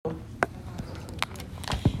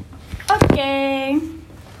Okay.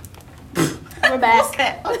 We're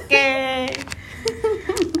back. Okay.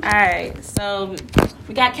 Alright, so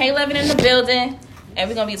we got K11 in the building. And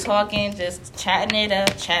we're going to be talking, just chatting it up.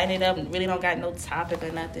 Really don't got no topic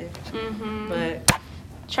or nothing. Mm-hmm. But,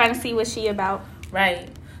 Trying to see what she about. right.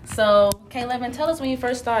 So, K11, tell us when you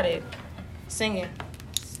first started singing.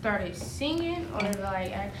 Started singing or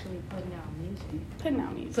like actually putting out music? Putting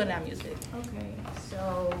out music. Okay,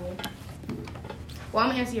 so well, I'm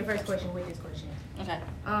gonna answer your first question with this question. Okay.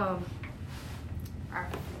 I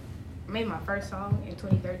made my first song in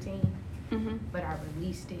 2013, Mm-hmm. but I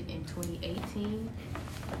released it in 2018,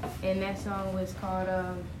 and that song was called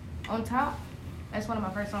 "On Top." That's one of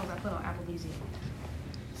my first songs I put on Apple Music.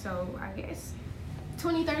 So I guess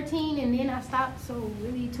 2013, and then I stopped. So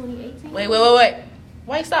really 2018. Wait.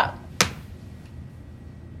 Why you stop?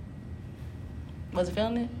 Was it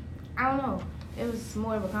feeling it? I don't know. It was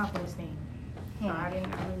more of a confidence thing. So I really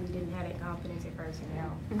didn't have that confidence at first, and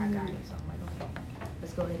now I got it. So I'm like, okay,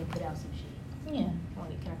 let's go ahead and put out some shit. Yeah.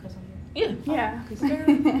 Wait, can I cuss on here? Yeah. Cause girl, I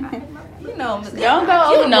You know, Don't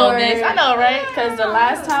go you know overboard. this. I know, right? Because the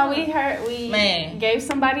last time we Man. gave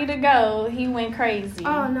somebody to go, he went crazy.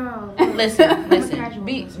 Oh no. Listen. casual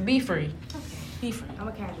Be person. free. Okay. Be free. I'm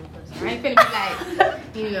a casual person. I ain't finna be like,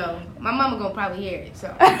 you know, my mama gonna probably hear it. So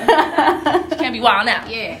You can't be wild now.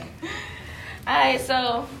 yeah. Alright,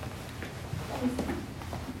 so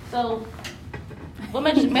what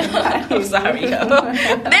made you I'm sorry, yo.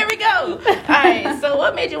 There we go. Alright, so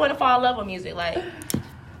what made you want to fall in love with music? Like,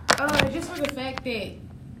 Just for the fact that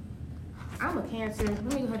I'm a Cancer. Let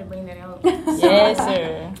me go ahead and bring that out. yes,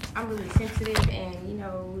 sir. I'm really sensitive, and you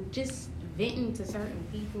know, just venting to certain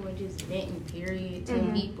people or just venting period to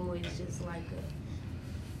people is just like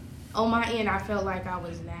on my end. I felt like I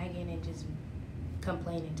was nagging and just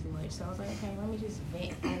complaining too much, so I was like, okay, let me just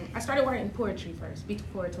vent. And I started writing poetry first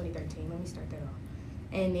before 2013. Let me start that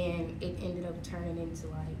off, and then it ended up turning into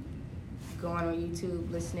like going on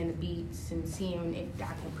YouTube, listening to beats and seeing if I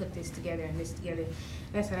can put this together and this together.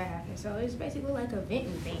 That's how that happened. So it's basically like a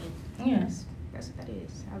venting thing. Yes. That's what that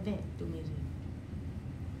is. I vent through music.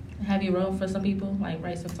 Have you wrote for some people? Like,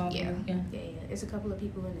 write some songs? Yeah. For them? Yeah. It's a couple of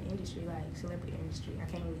people in the industry, like celebrity industry. I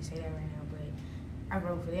can't really say that right now, but I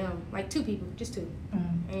wrote for them. Like 2 people, just 2.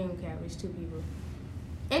 Mm-hmm. I ain't gonna cap, it's 2 people.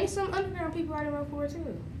 And some underground people I done wrote for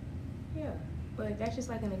too. Yeah. But that's just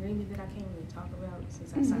like an agreement that I can't really talk about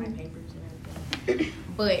since I signed papers and everything.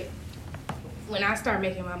 But when I start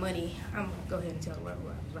making my money, I'm gonna go ahead and tell the world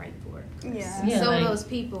what I was writing for. Yeah. Yeah, Some like- of those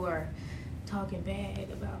people are talking bad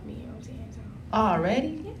about me, you know what I'm saying? So,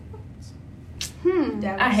 Already?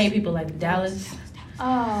 Dallas. I hate people like Dallas.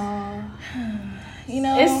 Oh. You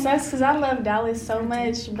know, It sucks because I love Dallas so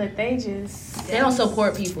much, but they don't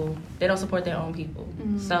support people. They don't support their own people.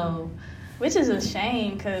 So, which is a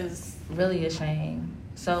shame because really a shame.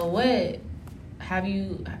 So,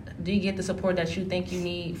 do you get the support that you think you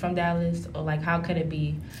need from Dallas? Or, like, how could it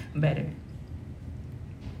be better?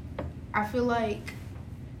 I feel like,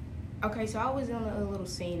 okay, so I was in a little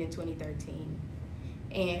scene in 2013,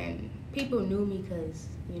 and people knew me because,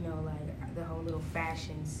 you know, like, the whole little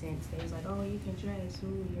fashion sense. They was like, oh, you can dress,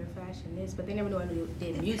 ooh, you're fashion this, but they never knew I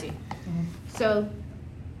did music. So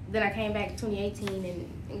then I came back in 2018, and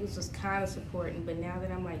it was just kind of supporting, but now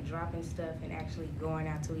that I'm, like, dropping stuff and actually going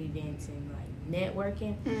out to events and, like,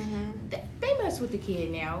 networking, they mess with the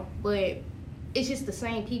kid now, but it's just the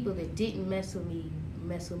same people that didn't mess with me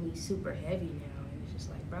super heavy now, and it's just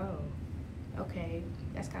like, bro, okay,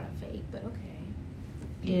 that's kind of fake, but okay.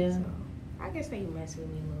 Yeah. So I guess they mess with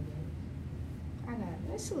me a little bit.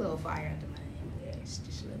 It's a little fire under my name, yeah, it's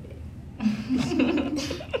just a little bit.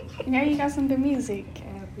 now you got some good music.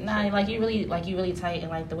 Nah, like you really tight, and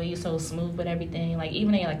like the way you're so smooth with everything. Like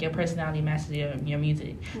even like your personality matches your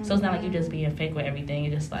music. So it's not like you just being fake with everything.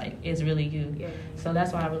 It's just like it's really you. Yeah. So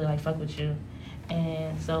that's why I really like fuck with you.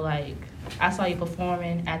 And so like I saw you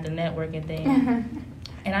performing at the networking thing,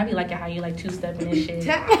 and I be liking how you like 2-stepping and shit.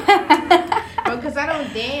 Because I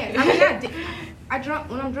don't dance. I mean,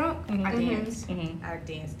 when I'm drunk, I dance. I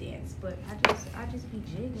dance, but I just be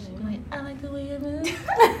jiggling. Like I like the way you move.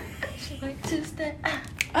 She like 2-step.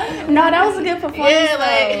 No, that was a good performance. Yeah,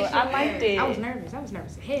 like- though. I liked it. I was nervous as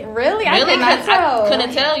hell. Really? I Really? could not tell. I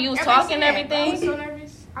couldn't tell you was talking and I was everything.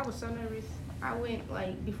 so nervous. I went,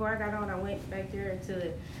 like, before I got on, I went back there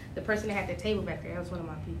to the person that had the table back there. That was one of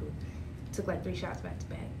my people. Took like 3 shots back to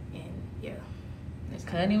back, and yeah.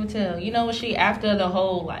 Couldn't even tell. You know what? She after the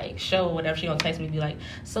whole like show or whatever, she gonna text me and be like,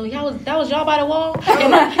 "So that was y'all by the wall? I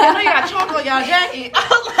know you got chalk on y'all jacket." I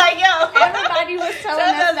was like, "Yo." Everybody was telling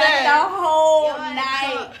us that the whole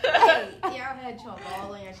night. Y'all had had chalk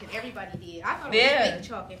all on your shit. Everybody did. I thought it Yeah. was fake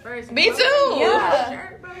chalk at first. Me too. Yeah.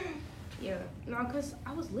 Shirt, bro. Yeah. No, because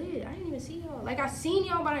I was lit. I didn't even see y'all. Like, I seen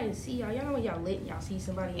y'all, but I didn't see y'all. Y'all know when y'all lit and y'all see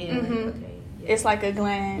somebody. And Mhm. like, okay. Yeah. It's like a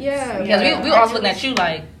glance. Yeah. Because Yeah. we also looking at you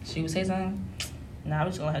like, she would say something. Nah, we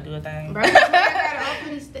just gonna have to do a thing. Bro, I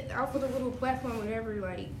got off of the little platform, whatever.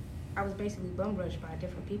 Like, I was basically bum rushed by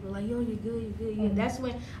different people. Like, yo, you're good, you're good. Yeah. That's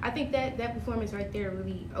when I think that performance right there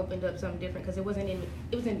really opened up something different because it was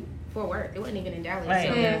in Fort Worth. It wasn't even in Dallas. Right.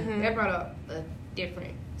 So Mhm. that brought up a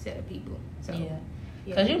different set of people. So Yeah.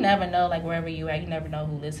 Because you never know, like, wherever you at, you never know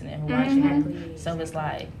who listening, who Mhm. watching. Exactly. So it's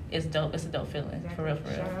like, it's dope. It's a dope feeling. Exactly. For real, for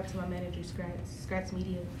real. Shout out to my manager, Scratch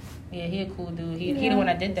Media. Yeah, he a cool dude. He Yeah. the one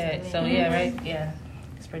that did that. So Mhm. yeah, right? Yeah.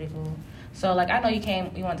 It's pretty cool. So like I know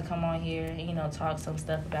you wanted to come on here and, you know, talk some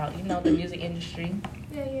stuff about, you know, the music industry.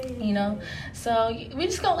 Yeah. You know? So we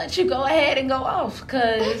just gonna let you go ahead and go off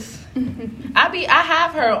cause I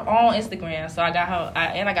have her on Instagram, so I got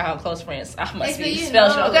her close friends. I must Hey, be so you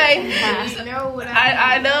special, know. okay? You know what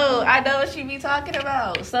I know what she be talking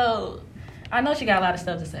about. So I know she got a lot of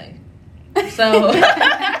stuff to say. So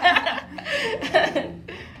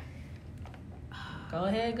go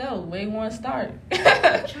ahead, go. Where you want to start?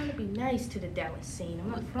 I'm trying to be nice to the Dallas scene.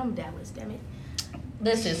 I'm not from Dallas, damn it.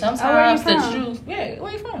 Listen, where you sometimes the from? truth. Yeah,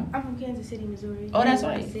 where you from? I'm from Kansas City, Missouri. Oh, that's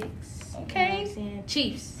right. 6. Okay. You know what I'm saying?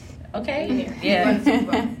 Chiefs. Okay. Yeah. Won the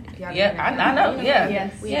Super Bowl. Yeah. Y'all Yeah, know that. I know. Yeah.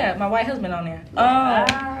 Yes. Yeah, my white husband on there.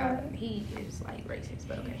 He is like racist,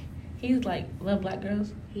 but okay. He's like love black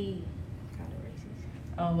girls. He kind of racist.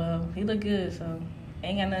 Oh well, he look good, so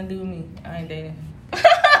ain't got nothing to do with me. I ain't dating. Oh,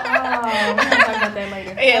 we're gonna talk about that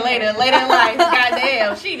later. Yeah, later in life.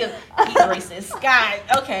 Goddamn, he racist. God,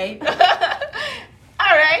 okay.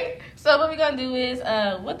 All right. So what we gonna do is,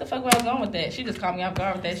 what the fuck was I going with that? She just caught me off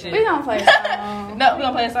guard with that shit. We gonna play a song. No, we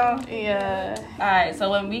gonna play a song. Yeah. All right. So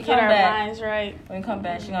when we Get come our back, minds right. when we come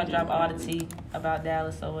back, she gonna drop all the tea about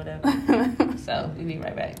Dallas or whatever. So we'll be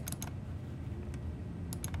right back.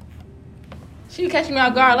 She catching me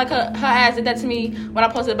off guard like her ass did that to me when I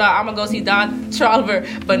posted about I'm gonna go see Don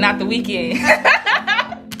Troliver, but not the weekend.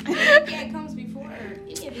 Yeah, it comes before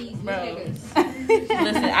any of these Bro. niggas.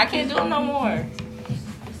 Listen, I can't do them no more.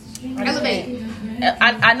 Elevate.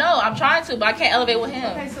 I know, I'm trying to, but I can't elevate with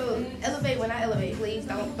him. Okay, so elevate when I elevate, please.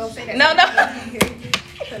 Don't say that. No.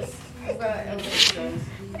 Because I'm gonna elevate you.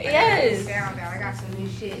 Yes. Down. I got some new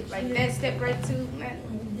shit. Like that step right too.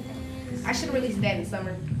 I should have released that in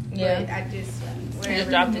summer. Yeah. But I just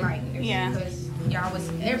dropped it. Like, Yeah. Because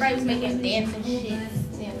everybody was making dancing shit.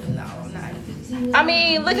 No, I'm not. I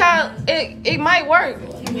mean, look how it might work.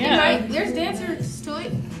 Yeah. There's dancers to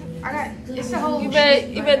it. It's a whole. You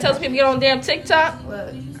better tell some people to get on damn TikTok.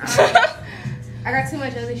 Look, I got too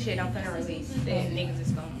much other shit I'm finna release. Then niggas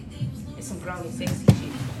is gonna. It's some grown and sexy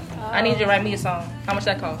shit. I need you to write me a song. How much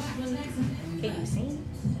that cost? Can you sing?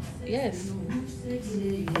 Yes.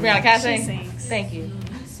 Brianna, can I She sing? sings. Thank you.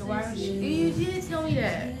 So why don't you did tell me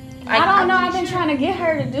that. I don't know. I've been trying to get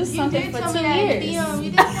her to do You something did for tell 2 me that. years. You did tell me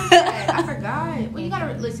that. I forgot. Well, you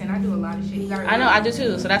gotta listen. I do a lot of shit. You gotta I know, I do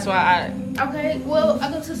too, so that's why Okay. Well,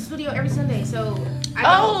 I go to the studio every Sunday, so I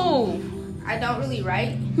don't really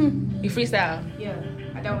write. you freestyle. Yeah,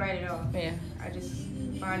 I don't write at all. Yeah. I just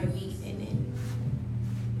find a beat and then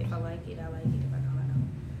if I like it, I like it. If I don't, I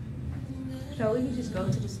don't. So we can just go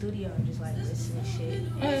to the studio and just like listen to shit.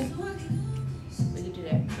 We can do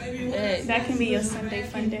that. That can be your Sunday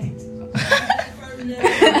fun day.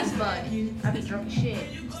 It's fun. I be drunk as shit.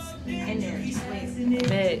 In there, just wait.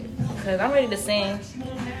 Bet. Because I'm ready to sing.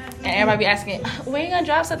 And everybody be asking, when you gonna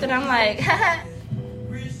drop something? I'm like,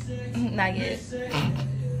 not yet.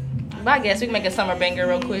 But I guess we can make a summer banger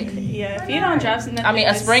real quick. Yeah, if you don't drop something, I mean,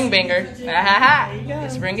 a spring banger. There you go. The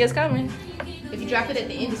spring is coming. If you drop it at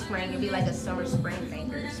the end of spring, it'll be like a summer spring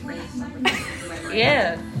banger. Spring summer banger. Like,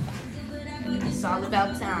 Yeah. It's all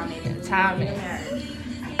about timing. Timing. It matters.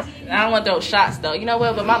 I don't want to throw shots though. You know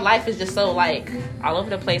what? But my life is just so like all over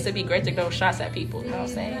the place. It'd be great to throw shots at people. You know what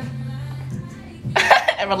I'm saying?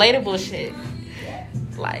 And relatable shit.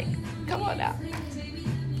 Like, come on now.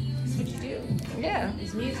 That's what you do. Yeah.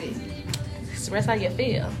 It's music. Express how you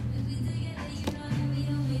feel.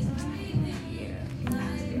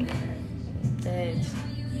 That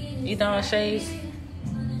you throwing shades?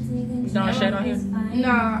 You throwing shade on here? No,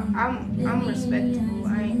 I'm respectable.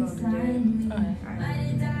 I ain't gonna do that. Okay. I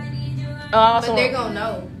ain't gonna do that. Oh, I also But they're gonna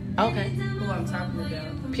know okay. who I'm talking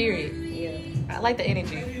about. Period. Yeah. I like the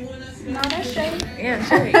energy. No, that's shade. Yeah,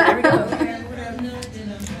 shade. There we go. Okay,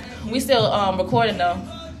 whatever. We still recording though.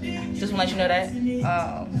 Just want to let you know that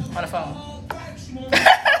on the phone.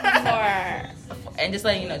 For And just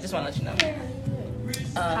letting you know. Just want to let you know.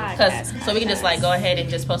 So we can just like go ahead and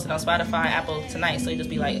just post it on Spotify, Apple tonight. So you just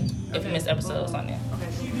be like, if you missed episodes on there. Okay.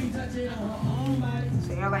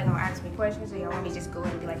 So y'all like gonna ask me questions, or y'all want me to just go in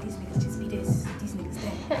and be like, these niggas just be this, these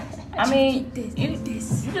niggas that. I mean, This, you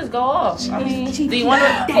this. just go off. I mean, Cheap, do you want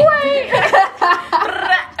to?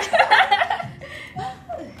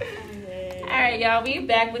 All right, y'all. We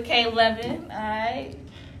back with K11. All right.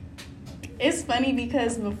 It's funny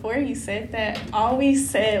because before you said that, all we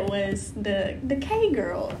said was the K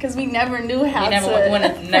girl because we never knew how never to want to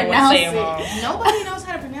pronounce say it. it wrong. Nobody knows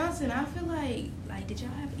how to pronounce it. And I feel like, did y'all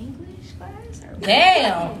have English class? Or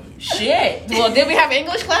Damn. Shit. Well, did we have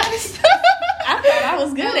English class? I thought I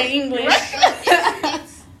was good at English.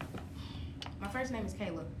 My first name is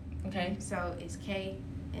Kayla. Okay. So it's K,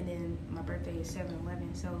 and then my birthday is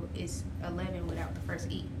 7/11. So it's 11 without the first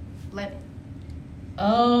E. 11.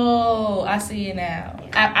 Oh, I see it now.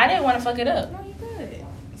 I didn't want to fuck it up. No, you good.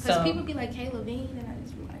 Because So- people be like Kayla Bean, and I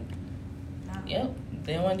just be like, nah. Yep.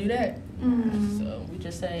 They didn't want to do that. Mm. So we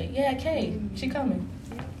just say, yeah, Kay, she coming.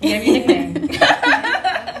 Gave you a nickname.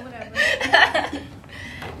 Whatever.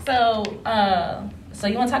 So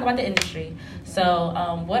you want to talk about the industry.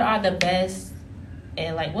 So what are the best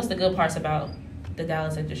and like what's the good parts about the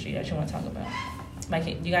Dallas industry that you want to talk about? Like,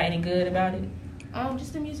 you got any good about it?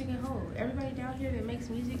 Just the music as whole. Everybody down here that makes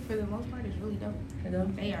music for the most part is really dope. You know?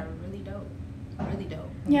 They are really dope. Really dope.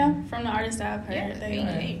 Yeah, from the artists that I've heard, Yeah, they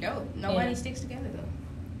are. dope. Nobody Yeah. sticks together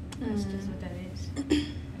though. That's just what that is.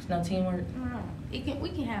 There's no teamwork. We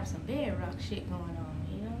can have some bedrock shit going on.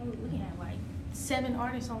 You know, we can have like 7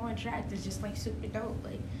 artists on one track that's just like super dope.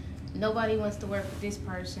 Like nobody wants to work with this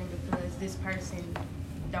person because this person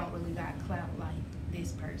don't really got clout like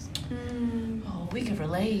this person. Oh, we can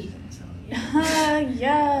relate. So yeah.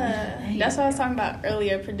 Yeah, that's what I was talking about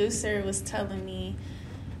earlier. Producer was telling me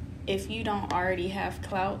if you don't already have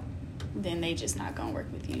clout, then they just not gonna work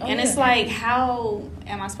with you. Oh, And yeah. it's like, how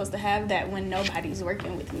am I supposed to have that when nobody's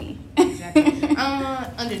working with me? Exactly.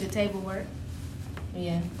 Under the table work.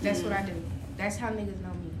 Yeah. That's what I do. That's how niggas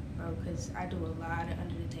know me, bro. Because I do a lot of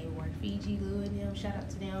under the table work. Fiji, Lou, and them. Shout out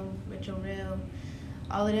to them. Retro Rail.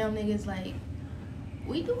 All of them niggas, like,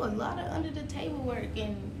 we do a lot of under the table work.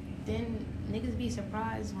 And then niggas be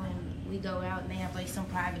surprised when we go out and they have, like, some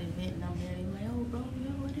private event. And I'm there. They like, oh, bro,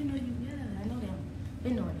 yo, I didn't know you. Yeah, I know them.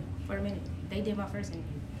 Been knowing them for a minute. They did my first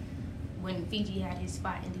interview when Fiji had his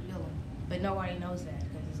spot in the building. But nobody knows that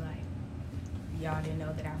because it's like, y'all didn't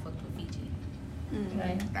know that I fucked with Fiji.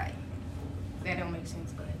 Right. Like, that don't make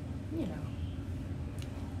sense, but, you know.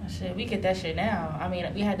 Oh, shit, we get that shit now. I mean,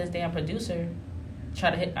 we had this damn producer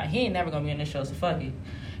try to hit. He ain't never gonna be on this show, so fuck it.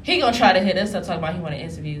 He gonna try to hit us up, talk about he want an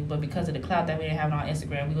interview, but because of the clout that we didn't have on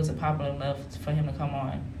Instagram, we wasn't popular enough for him to come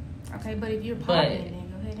on. Okay, but if you're But- popping,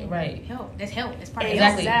 then go ahead and right. help. That's help. That's part of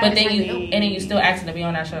Exactly. help. But then Exactly. you still asking to be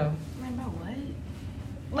on that show. Like, bro, what?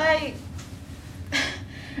 Like,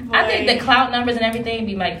 I think the clout numbers and everything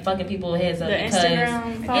be like fucking people's heads up The because Instagram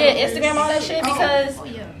yeah, followers. Instagram all that shit because Oh,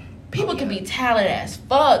 yeah. people can be talented as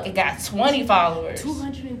fuck and got 20 followers.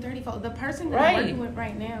 230 followers. The person that Right. I'm working with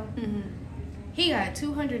right now, Mhm. he got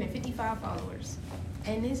 255 followers.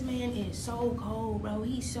 And this man is so cold, bro.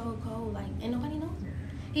 He's so cold. Like, and nobody knows him.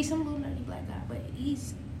 He's some little nerdy black guy, but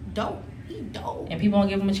he's dope. He dope. And people don't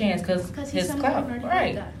give him a chance because Because he's his some clout. little nerdy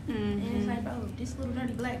Right. black guy. And it's Mhm. like, bro, this little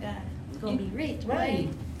nerdy black guy is going to be rich, Right.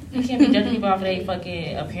 boy. You can't be judging people off of their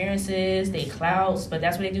fucking appearances, they clouts, but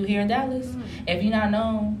that's what they do here in Dallas. Mhm. If you're not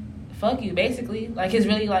known, fuck you, basically. Like, it's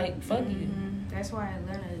really like, fuck you. That's why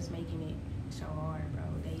Atlanta is making it so hard, bro.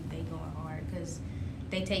 They going hard because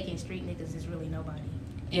they taking street niggas is really nobody.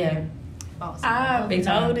 Yeah. Boss. I've Big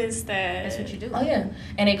time. noticed that. That's what you do. Oh, yeah.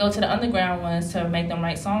 And they go to the underground ones to make them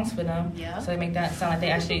write songs for them. Yeah. So they make that sound like they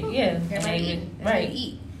actually, yeah. And Everybody they, eat. That's right. how you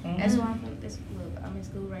eat. Mhm. That's why I'm in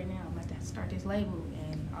school right now. I'm about to start this label,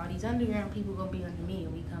 and all these underground people gonna be under me,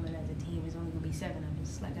 and we coming as a team. It's only gonna be 7 of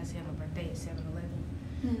us. Like I said, my birthday is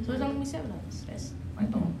 7/11, so it's only gonna be 7 of us. That's like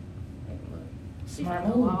boom. Like, look, Smart we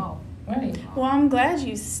finna go move. all. Right. Well, I'm glad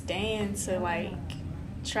you stand to like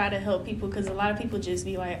try to help people because a lot of people just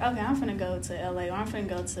be like, okay, I'm finna go to LA or I'm finna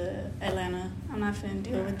go to Atlanta. I'm not finna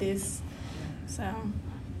deal with this. So,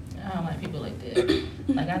 I don't like people like that.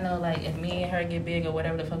 Like, I know, like, if me and her get big or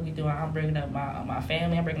whatever the fuck we doing, I'm bringing up my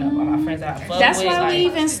family. I'm bringing up all my friends that I fuck that's with. why like, we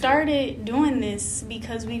even started doing this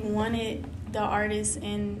because we wanted the artists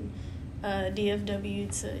in DFW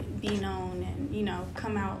to be known and, you know,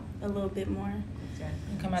 come out a little bit more.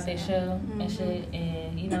 come out their shell and Mhm. shit,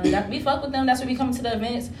 and you know that we fuck with them. That's why we come to the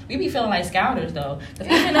events. We be feeling like scouters though, 'cause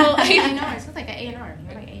even though A&R, it's like an A&R.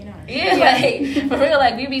 You're like A&R. Yeah, like for real,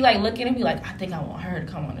 like we be like looking and be like, I think I want her to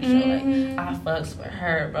come on the show. Mm-hmm. Like I fucks with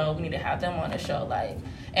her, bro. We need to have them on the show. Like,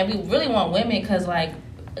 and we really want women because like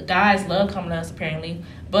guys love coming to us apparently,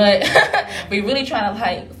 but we really trying to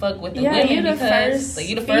like fuck with the women you the because first like,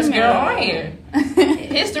 you the first girl on here.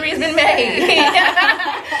 History's been made.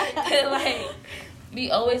 Like we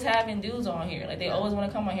always having dudes on here. Like they always want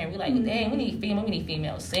to come on here. We like, dang, we need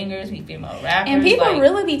female singers, we need female rappers. And people like,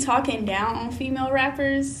 really be talking down on female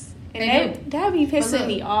rappers, and that be pissing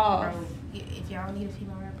me off. Bro, if y'all need a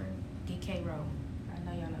female rapper, get K-Ro. I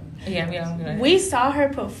know y'all know. Yeah. We saw her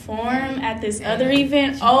perform at this other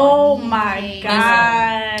event. Oh my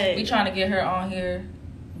god! We trying to get her on here,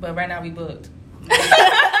 but right now we booked.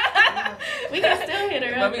 We can still hit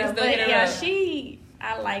her up. But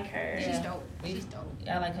I like her. She's dope. She's dope.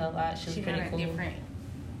 I like her a lot. She's pretty cool. Different.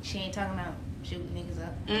 She ain't talking about shooting niggas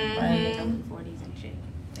up. Right. 40s and shit.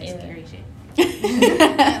 That's scary shit.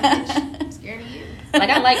 I'm scared of you. Like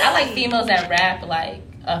I like females that rap like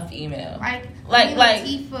a female. Like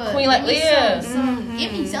Latifah, Queen, like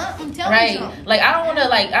give me something. Tell right. me something. Like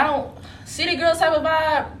I don't city girls type of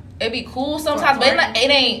vibe. It'd be cool sometimes, but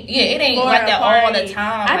it ain't like that all the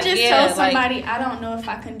time. I like, just told somebody I don't know if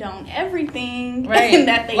I condone everything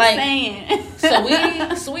that they saying. So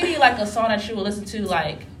Sweetie like a song that you would listen to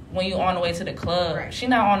like when you on the way to the club. Right. She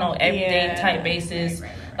not on no everyday type basis.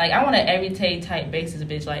 Right. Like I want an everyday type basis,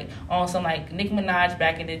 bitch. Like on some like Nicki Minaj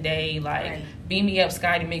back in the day, like Beam Me Up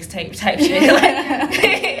Scotty mixtape type shit.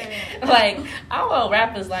 Like I want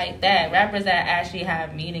rappers like that, rappers that actually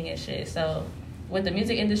have meaning and shit. So with the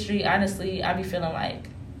music industry, honestly, I be feeling like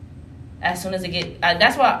as soon as it get,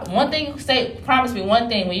 that's why one thing, promise me one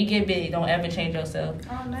thing, when you get big, don't ever change yourself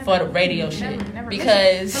for the radio shit. Never.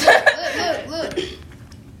 Because look.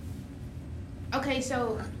 Okay,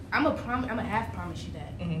 so I'm a half promise you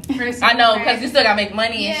that. Mm-hmm. I know, because you still gotta make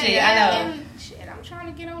money and shit. I know. And shit, I'm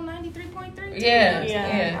trying to get on 93.3.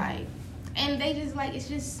 Yeah. Like, and they just like, it's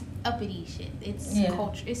just uppity shit. It's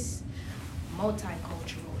culture. It's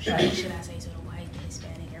multicultural shit. Should I say so? The white, the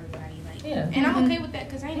Hispanic, everybody. Like, and I'm okay with that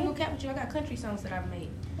because I ain't gonna cap with you. I got country songs that I've made.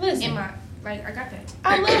 Listen. I got that.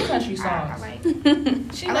 I love country songs. I like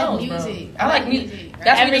music. I like music.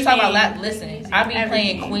 That's what we talk about. Listen, I be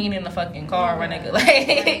playing Queen in the fucking car, my nigga. Like,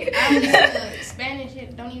 I listen to Spanish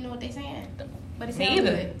shit. Don't even know what they saying, but it sounds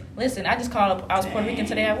good. Listen, I just called up. I was Puerto Rican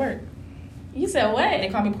today at work. You said what? They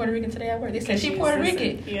called me Puerto Rican today at work. They said she Puerto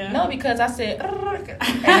Rican. Yeah. No, because I said, and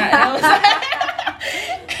I was like.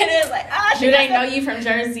 And it was like, do they know you from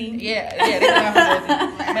Jersey? Yeah, they know I'm from Jersey.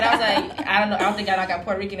 But I was like, I don't know, I don't think I got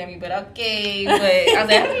Puerto Rican in me, but okay. But I was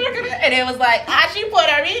like, and it was like, she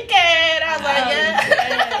Puerto Rican. I was like,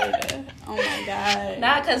 yeah. Oh my god.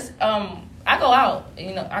 Nah, cause I go out,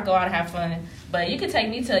 I go out and have fun. But you can take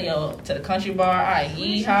me to the country bar. I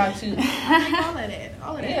yeehaw too. All of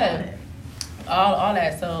that. All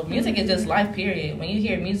that. So music is just life. Period. When you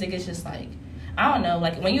hear music, it's just like. I don't know,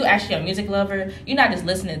 like when you actually a music lover, you're not just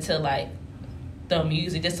listening to like the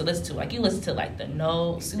music just to listen to. Like you listen to like the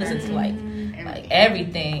notes, you listen to like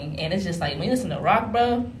everything, and it's just like when you listen to rock,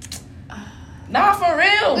 bro. Nah, for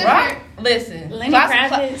real, rock. Listen, Lenny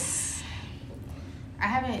Kravitz. I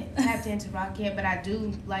haven't tapped into rock yet, but I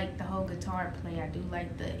do like the whole guitar play. I do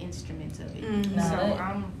like the instruments of it. Mm-hmm. So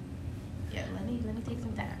let me take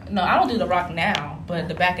some time. No, I don't do the rock now, but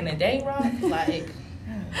the back in the day rock, like.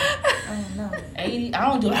 I don't know. 80. I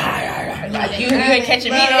don't do like you ain't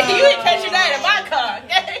catching me. You ain't catching that in my car.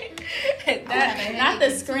 Not the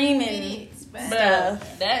screaming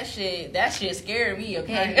stuff. That shit scared me.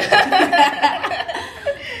 Okay.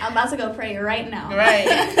 I'm about to go pray right now. Right.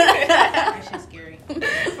 That shit's scary.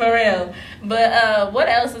 For real. But what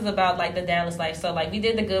else is about like the Dallas life? So like we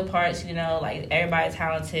did the good parts, like everybody's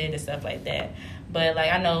talented and stuff like that. But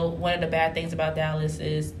like I know one of the bad things about Dallas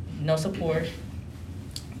is no support.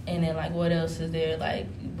 And then, like, what else is there? Like,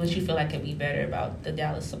 what you feel like could be better about the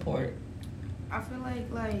Dallas support? I feel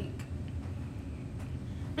like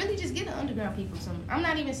really just get the underground people some. I'm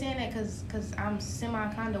not even saying that because I'm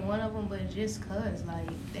semi kind of one of them, but just because, like,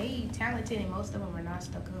 they talented and most of them are not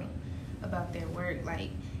stuck up about their work. Like,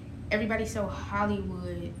 everybody's so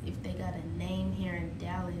Hollywood if they got a name here in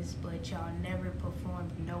Dallas, but y'all never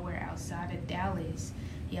performed nowhere outside of Dallas.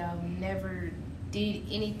 Y'all never did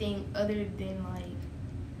anything other than, like,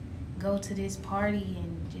 go to this party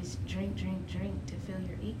and just drink to fill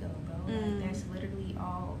your ego, bro. Like, that's literally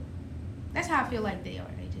all. That's how I feel like they are.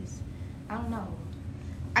 They just, I don't know.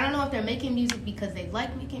 I don't know if they're making music because they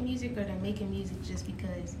like making music or they're making music just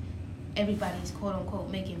because everybody's quote unquote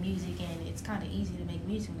making music and it's kind of easy to make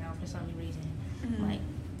music now for some reason. Like,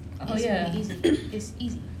 Oh, It's yeah. really easy. It's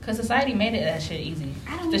easy. Because society made it that shit easy.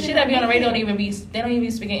 I don't The even shit that be on the radio know. they don't even be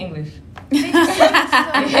speaking English. They just say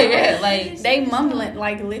stuff. Yeah, like, They mumbling,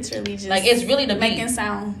 like, literally just... Like, it's really the making beat.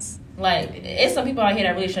 sounds. Like, it's some people out here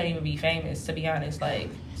that really shouldn't even be famous, to be honest. Like,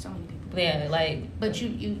 So many people. yeah, like... But you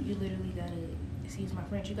literally gotta, excuse my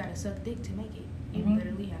French, you gotta suck dick to make it. You Mhm.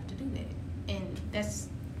 literally have to do that. And that's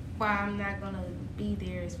why I'm not gonna be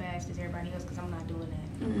there as fast as everybody else, because I'm not doing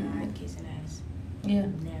that. I'm not kissing ass. Yeah.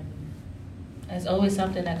 Never. There's always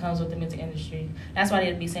something that comes with the music industry. That's why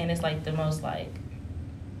they'd be saying it's like the most like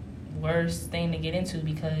worst thing to get into,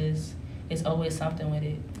 because it's always something with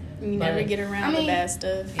it. You But- never get around the bad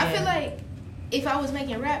stuff. Yeah. I feel like if I was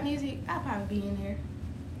making rap music, I'd probably be in there.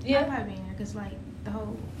 I'd Yeah. probably be in there, because like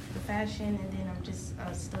the fashion, and then I'm just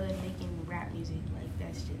a stud making rap music. Like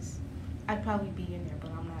that's just, I'd probably be in there,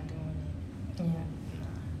 but I'm not doing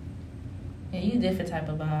Yeah. Yeah, you different type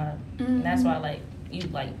of vibe. And that's why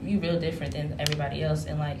you real different than everybody else,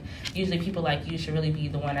 and like usually people like you should really be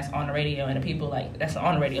the one that's on the radio, and the people like that's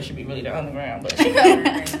on the radio should be really the underground, but you know,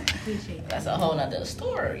 Appreciate that. that's a whole nother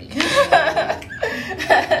story.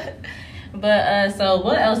 But so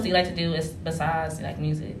what else do you like to do besides like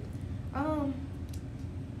music?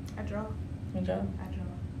 I draw. You draw?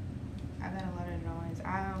 I got a lot of drawings.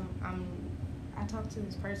 I talked to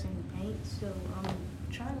this person who paints, so I'm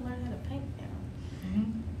trying to learn how to paint now.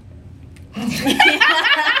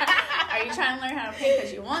 Are you trying to learn how to paint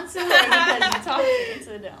because you want to, or because you talking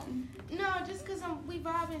to them? No, just because we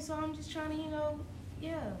vibing, so I'm just trying to, yeah.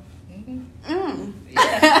 Yeah.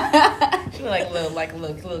 She look like a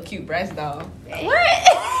little cute breast doll. What?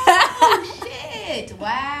 Oh shit!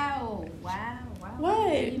 Wow.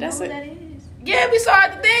 What? You That's know a- what that is? Yeah, we saw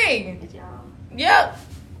the thing. Good job. Yep.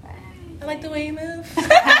 Hey. I like the way you move.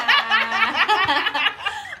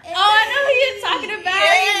 Oh, I know who you're talking about.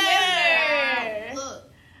 Yeah. I remember. Look,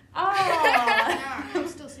 Oh, I'm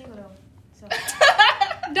still single though, so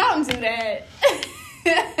don't do that.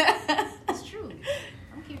 it's true.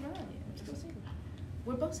 I'm keeping on it. I'm still single.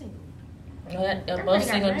 We're both single. Both Everybody got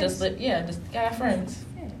single, friends. just got friends.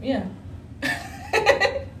 Yeah.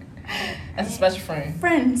 Yeah. That's a special friend.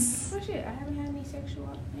 Friends. Oh shit! I haven't had any sexual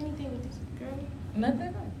anything with this girl.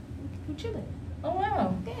 Nothing? I'm chilling. Oh,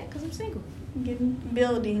 wow. Yeah, cause I'm single. Getting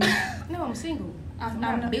building. No, I'm single. I I'm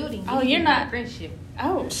know. not building. Oh, anything you're not- but friendship.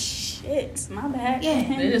 Oh shit! My bad.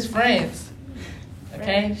 Yeah. They're just friends. Okay?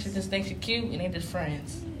 Friends. She just thinks you're cute and they just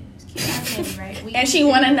friends. It's cute. I can't, right? We- And she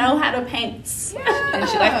want to know how to paint. And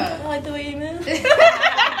she like, I like the way you move.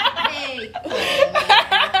 Hey.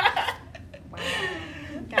 Wow.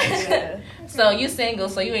 Gotcha. So you single,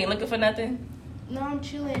 so you ain't looking for nothing? No, I'm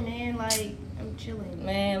chilling, man. Like I'm chilling.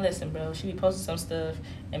 Man, listen, bro. She be posting some stuff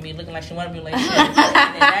and be looking like she want to be in a relationship. And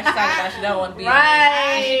then now she talking about she don't want to be.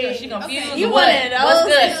 Right. She confused. Okay. You or what? one of those What's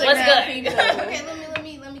good? Instagram What's good? people.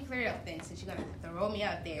 Okay, let me clear it up then, since you're gonna throw me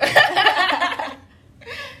out there.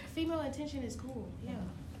 Female attention is cool, yeah,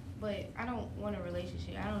 but I don't want a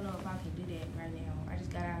relationship. I don't know if I can do that right now. I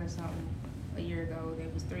just got out of something a year ago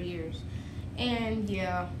that was 3 years, and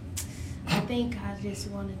yeah, I think I just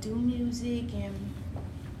want to do music and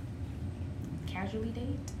casually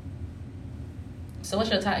date. So what's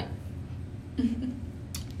your type?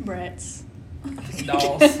 Brats.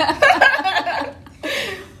 Dolls. I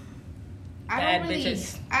Bad don't really.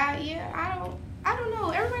 bitches. I don't know.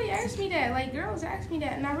 Everybody asks me that. Like girls ask me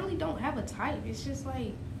that, and I really don't have a type. It's just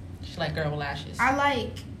like She like girl with lashes. I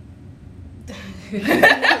like.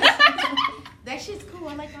 That shit's cool.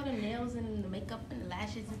 I like all the nails and the makeup and the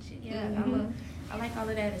lashes and shit. Yeah, I like all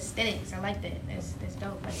of that aesthetics. I like that. That's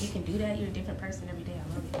dope. Like you can do that. You're a different person every day.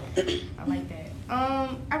 I love it. I like that.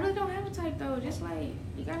 I really don't have a type though. Just like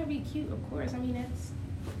you gotta be cute, of course. I mean that's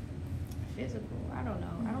physical. I don't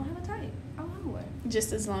know. I don't have a type. I don't have one.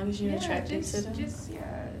 Just as long as you're attracted just, to them. Just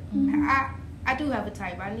yeah. Mhm. I do have a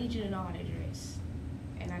type. I need you to know how to dress,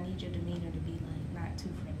 and I need your demeanor to be like not too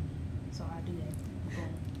friendly. So I do that. Boom.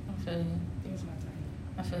 I feel you. There's my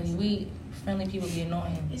type. I feel you. We friendly people be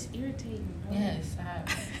annoying. It's irritating, bro. Yes,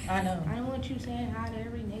 I know. I don't want you saying hi to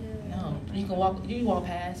every nigga. No, you can walk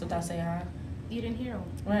past without saying hi. You didn't hear him.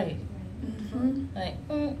 Right. Mhm. Like,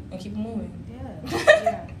 and keep it moving.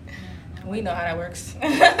 Yeah. We know how that works.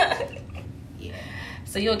 Yeah.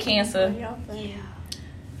 So you're a Cancer. Y'all funny.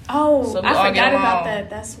 Oh, So we I all get forgot about along. that.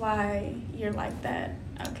 That's why you're like that.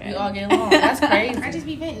 Okay. We all get along. That's crazy. I just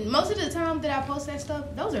be venting. Most of the time that I post that stuff,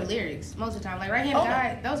 those are lyrics. Most of the time, like right hand Oh.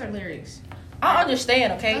 guy, those are lyrics. I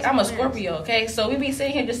understand, okay? Those I'm a are Scorpio, okay? So we be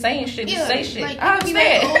sitting here just saying shit, just say shit. Like, I people be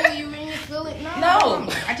like, understand. oh, you really feel it? No.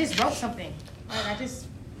 No. I just wrote something. Like I just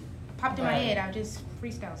popped in my Right. head. I just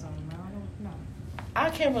freestyle something. I don't know. I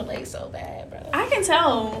can relate so bad, bro. I can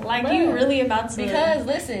tell. Like, Bruh. you really about to. Because,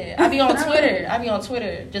 listen, I be on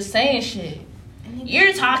Twitter just saying shit.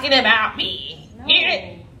 You're talking about me. No.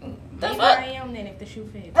 The Maybe fuck? I am then if the shoe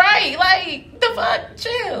fits. Right, like, the fuck?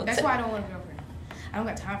 Chill. That's why I don't want a girlfriend. I don't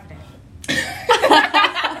got time for that.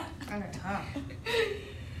 I don't got time.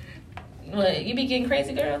 What, you be getting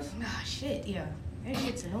crazy girls? Ah, shit, yeah. That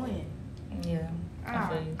shit's annoying. Yeah. I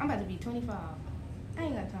feel you. I'm about to be 25. I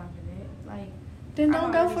ain't got time for that. Like, Then I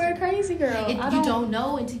don't don't go for a crazy girl. you I don't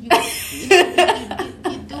know until you do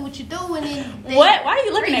what you do, and then they What? Why are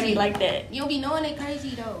you looking at crazy. me like that? You don't be knowing they crazy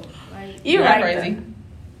though. Like, You're not right. crazy.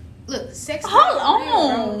 look, sex. Hold is real,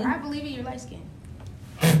 on. bro. I believe it. You're light skinned.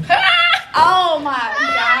 Oh my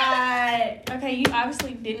god. Okay, you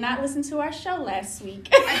obviously did not listen to our show last week.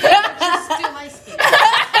 You're still light skinned.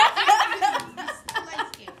 You're still light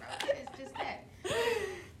skinned, bro. It's just that.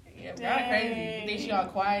 Yeah, bro, I'm crazy. You think she all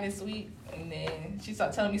quiet and sweet, and then she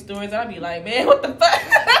start telling me stories, I'd be like, man, what the fuck?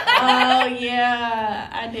 Oh yeah,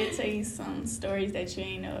 I did tell you some stories that you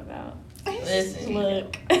ain't know about. Listen,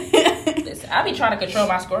 Look. listen, I be trying to control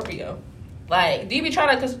my Scorpio. Like, do you be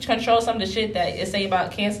trying to control some of the shit that it say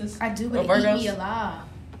about Cancers? I do, or but it Virgos? eat me alive.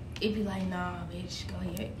 It be like, nah, bitch, go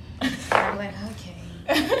ahead. I'm like,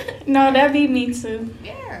 okay. No, that be me too.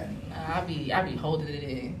 Yeah. Nah, I be holding it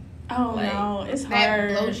in. Oh Like, no, it's That hard.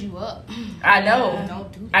 blows you up. I know.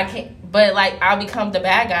 Don't do that. I can't, but like, I'll become the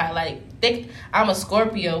bad guy. Like, think I'm a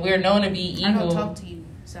Scorpio. We're known to be I evil. don't talk to you,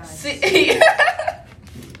 sorry.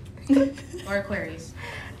 Or Aquarius.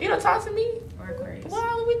 You don't talk to me? Or Aquarius.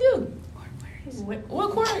 What would we do? Or Aquarius. What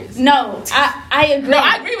Aquarius? No, I agree. No,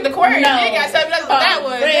 I agree with Aquarius. No. You ain't got to tell me nothing about that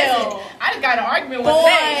one. Real. Listen, I just got in an argument with Boy,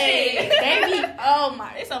 that shit. they be, oh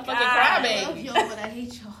my They some fucking God. I love crybaby. y'all, but I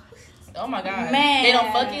hate y'all. Oh my god. Man. They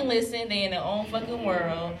don't fucking listen. They in their own fucking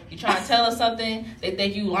world. You trying to tell us something, they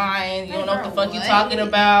think you lying. You don't know what the fuck you What? talking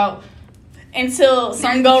about. Until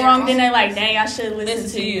something go wrong, then they're like, dang, I should listen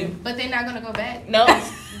to you. But they're not gonna go back. No.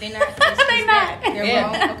 They're not. They not. They're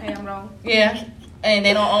Yeah. wrong. Okay, I'm wrong. Yeah. And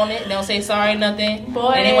they don't own it. They don't say sorry, nothing. Boy.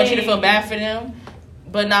 And they want you to feel bad for them.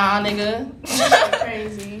 But nah, nigga.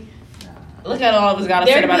 Crazy. Look at all of us gotta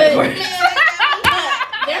They're say about good. it.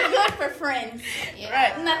 They're good for friends. Yeah.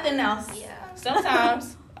 Right. Nothing else. Yeah.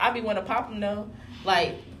 Sometimes I be wanna pop them though.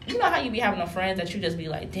 Like, you know how you be having them friends that you just be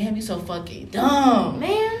like, damn, you so fucking dumb.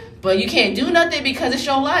 Man. But you can't do nothing because it's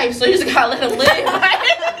your life. So you just gotta let them live.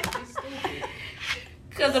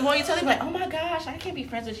 Because the more you tell them, like, oh my gosh, I can't be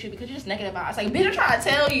friends with you because you're just negative about it. It's like, bitch, I'm trying to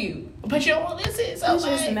tell you. But you don't want to listen. So It's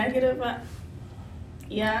just like, negative.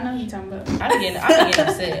 Yeah, I know who you're talking about. I be getting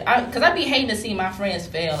upset. Because I be hating to see my friends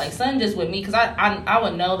fail. Like, something just with me. Because I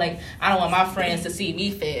would know, like, I don't want my friends to see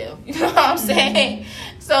me fail. You know what I'm saying?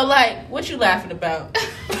 So, like, what you laughing about?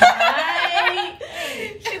 Right?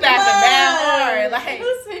 She laughing mad hard. Like,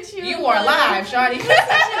 Who sent you are live, shawty.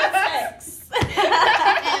 Text.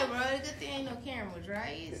 Yeah, bro. The good thing ain't no cameras,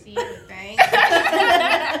 right? You see everything.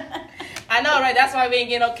 I know, right? That's why we ain't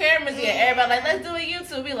getting no cameras yet. Everybody like, let's do a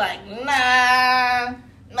YouTube. We like, nah,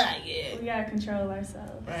 not yet. We gotta control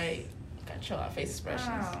ourselves. Right? Gotta show our face expressions.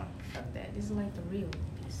 Oh, fuck that. This is like the real.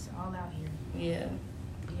 It's all out here. Yeah.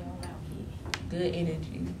 We all out here. Good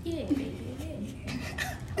energy. Yeah, baby.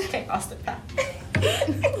 Yeah. Okay, Austin Powers.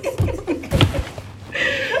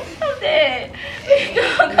 I'm dead.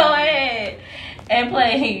 Go ahead and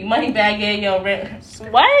play Moneybag Yo Rent.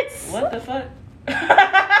 What? What the fuck?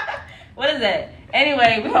 What is that?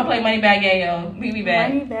 Anyway, we're gonna play Moneybag Yo. We be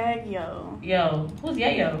back. Money bag, yo. Yo, who's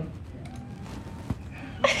Yayo?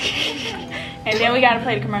 And then we gotta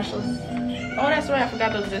play the commercials. Oh, that's right. I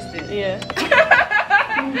forgot those existed. Yeah.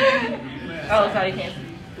 Oh, sorry, you can't see.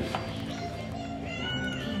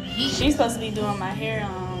 She's supposed to be doing my hair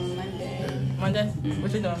on Monday. Monday?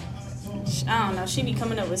 What you doing? I don't know. She be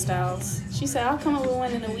coming up with styles. She said, I'll come up with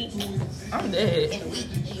one in a week. I'm dead. In a week.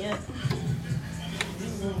 Yep. You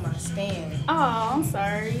ruined my stand. Oh, I'm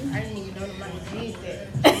sorry. I didn't even know nobody did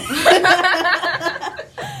that.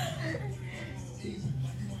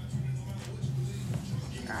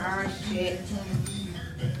 Ah, shit.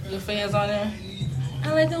 Your fans on there?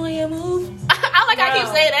 I like the way you move. I like how I keep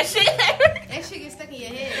saying that shit. That shit gets stuck in your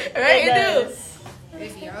head. Right, you do.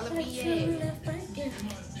 It be all up in your head.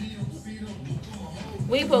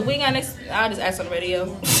 We got next. I'll just ask on the radio.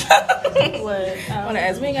 What? I want to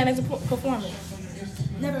ask. We ain't got next performance.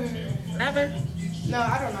 Never. Never. No,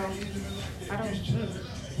 I don't know. I don't.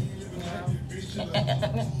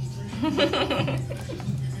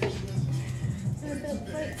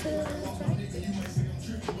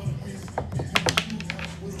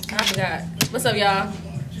 I forgot. What's up, y'all?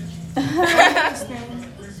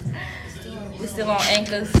 We still on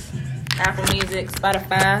Anchors. Apple Music,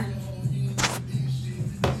 Spotify.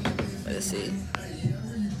 Let's see.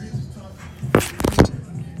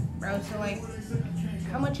 Bro, so like,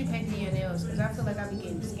 how much you pay for your nails? Because I feel like I be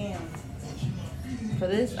getting scammed. For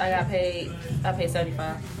this, I paid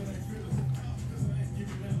 $75.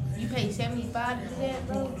 You paid $75 to do that,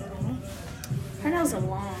 bro? Her nails are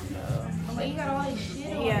long though. I'm like, you got all this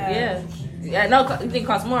shit on. Yeah. Yeah, no, you think it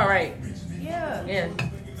costs more, right? Yeah. Yeah,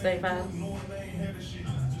 75.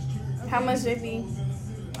 How much they be?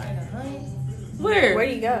 Like 100. Where? Where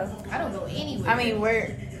do you go? I don't go anywhere. I mean,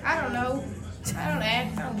 where? I don't know. I don't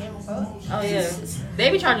ask. I don't give a fuck. Oh yeah, they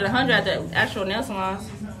be charging $100 at the actual nail salons.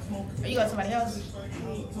 Or you got somebody else?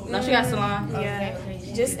 No, she got salon. Yeah.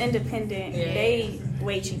 Okay. Just independent. Yeah. They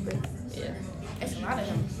way cheaper. Yeah, It's a lot of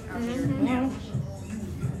them out here. Yeah.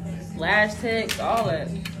 lash techs, all that.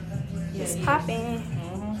 It's popping.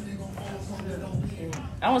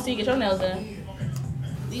 I want to see you get your nails done.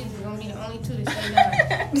 These are gonna be the only two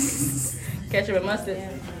that say no. Ketchup and mustard.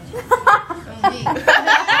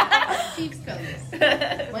 Cheeks colors.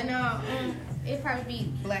 But no, it'd probably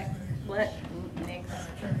be black What? next.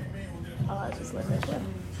 Oh, I just let that go.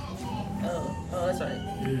 Oh, that's right.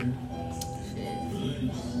 Shit.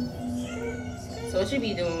 So what you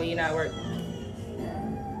be doing when you're not at work?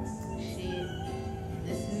 Shit.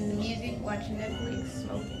 Listening to music, watching Netflix,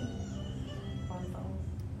 smoking. On the phone.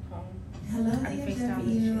 Hello, I be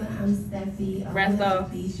FaceTime. I'm Steffi. Rest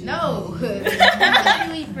off. No.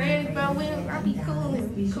 Literally friends, bro. I be cool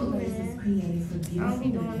and cool, man. I don't be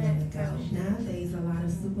doing that. Nowadays, a lot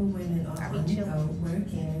of super women are I be on the chilling. go,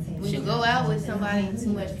 working and taking When you go out with somebody and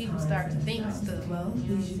too much people start to think stuff. Well, You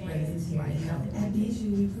know Bishu what I'm raises saying? here to help. At Bishu,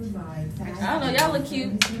 we provide I don't know, y'all look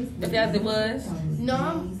cute. If y'all did was. No,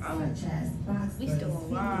 I'm such as box we still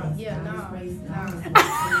sprays, alive. Yeah,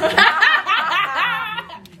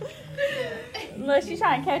 Look, she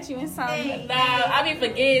trying to catch you in something. Nah, I be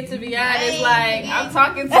forgetting, to be honest. Hey, Like, yeah. I'm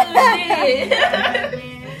talking to shit.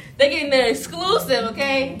 man. They getting the exclusive,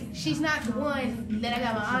 okay? She's not the one that I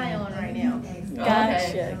got my eye on right now.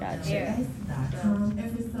 Gotcha, gotcha. Yeah.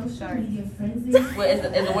 Sorry. What is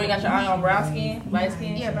the one you got your eye on? Brown skin? Light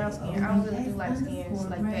skin? Yeah, brown skin. I don't really do light skins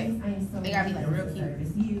like that. They gotta be like real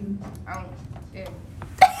cute. I don't. Yeah.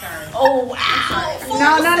 Sorry. Oh, wow.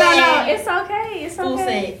 No. It's okay. It's Fool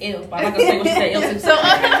okay. said ill. I'm not gonna say what she said ill to. So,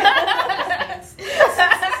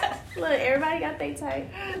 Look, everybody got their type.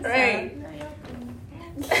 right.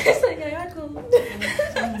 It's like, yeah, y'all cool.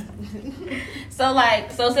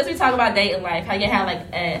 So since we talk about dating life, how you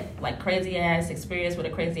had like crazy ass experience with a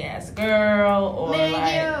crazy ass girl, or Man,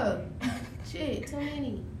 like yeah. Shit, too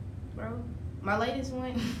many, bro. My latest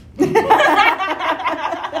one.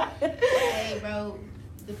 Hey, bro.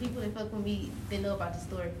 The people that fuck with me, they know about the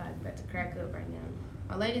story. If I'm about to crack up right now.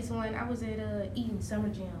 My latest one, I was at Eaton Summer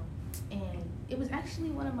Jam, and it was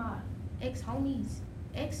actually one of my exes.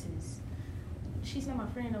 She's not my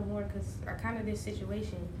friend no more because I kind of this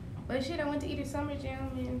situation. But shit, I went to Eaton Summer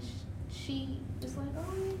Jam, and she was like,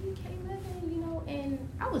 "Oh, you K11, you know," and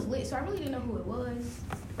I was lit, so I really didn't know who it was.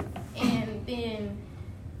 And then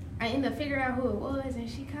I ended up figuring out who it was, and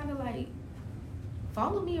she kind of like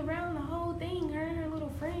followed me around the whole thing, her and her little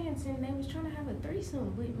friends, and they was trying to have a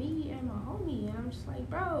threesome with me and my homie, and I'm just like,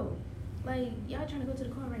 bro, like, y'all trying to go to the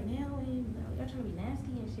car right now, and y'all trying to be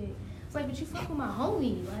nasty and shit. It's like, but you fuck with my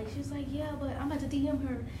homie. Like, she was like, yeah, but I'm about to DM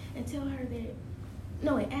her and tell her that,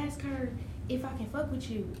 no, and ask her if I can fuck with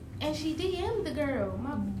you. And she DM'd the girl,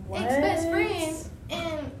 my ex-best friend,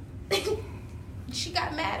 and she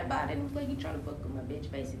got mad about it and was like, you trying to fuck with my bitch,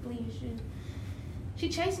 basically, and shit. She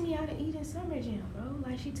chased me out of Eden Summer Jam, bro.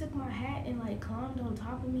 Like, she took my hat and, like, climbed on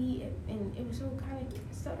top of me, and it was so kind of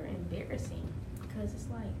sort of embarrassing because it's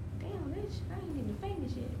like, damn, bitch, I ain't even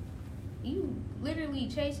famous yet. You literally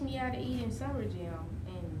chased me out of Eden Summer Jam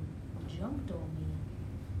and jumped on me.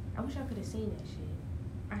 I wish I could have seen that shit.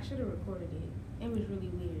 I should have recorded it. It was really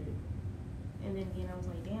weird. And then again, I was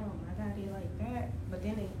like, damn, I got it like that. But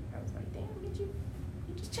then I was like, damn, bitch, you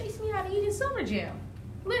just chased me out of Eden Summer Jam.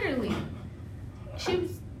 Literally.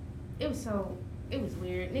 It was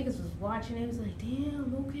weird. Niggas was watching. It was like,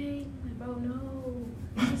 damn, okay. I'm like, bro, no.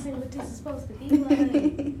 This ain't what this is supposed to be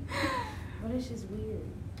like. But it's just weird.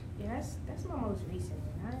 Yeah, that's my most recent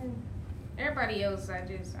one. Everybody else,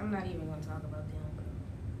 I'm not even gonna talk about them.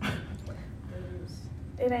 But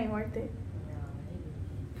It ain't worth it.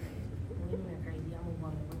 women are crazy. I'm a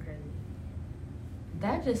woman. We're crazy.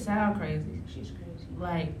 that just sound crazy. She's crazy.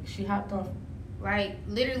 Like she hopped off. Like,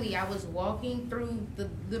 literally, I was walking through the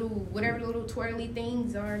whatever the little twirly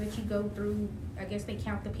things are that you go through. I guess they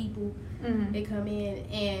count the people Mm-hmm. that come in.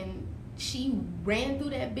 And she ran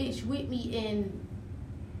through that bitch with me and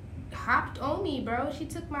hopped on me, bro. She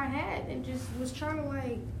took my hat and just was trying to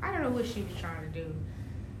like, I don't know what she was trying to do.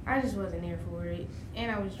 I just wasn't there for it.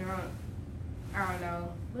 And I was drunk. I don't know.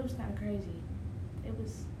 But it was kind of crazy.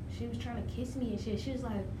 She was trying to kiss me and shit. She was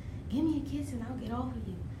like, give me a kiss and I'll get off of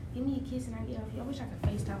you. Give me a kiss and I'll get off of you. I wish I could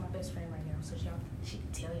FaceTime my best friend right now so she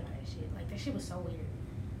could tell y'all that shit. Like, that shit was so weird.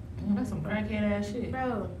 That's some crackhead ass shit.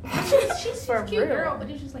 Bro, she's For a cute real. girl, but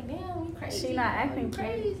it's just like, damn, you crazy. She not bro, acting you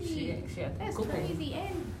crazy. She had That's crazy.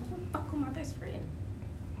 And fuck with my best friend.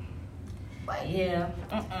 What? Yeah.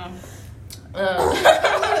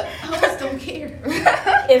 Hoes don't care.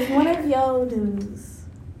 If one of your dudes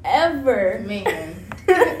ever Man.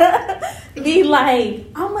 be like,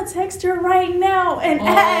 I'm gonna text her right now and Boy,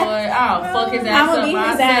 ask, I'll fuck his ass I'm up gonna be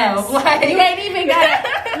his myself. ass. Like, You ain't even gotta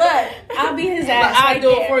look. I'll be his ass. I'll right do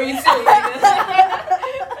there. it for you too.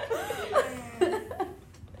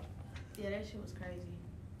 Yeah, that shit was crazy.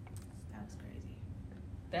 That was crazy.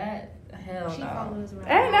 That hell She no. followed us around. I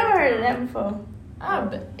ain't never heard of that before.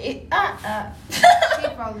 She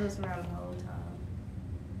followed us around the whole time.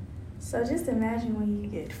 So just imagine when you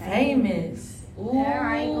get Famous. Ooh, Yeah,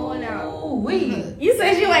 I ain't going out. We. You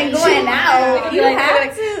said you ain't going out. You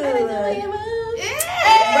have to. Bro,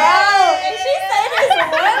 and she said this one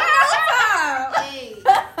more time. Hey,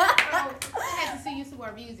 bro, I had to see you some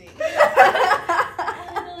more music.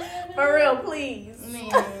 For real, please. Man.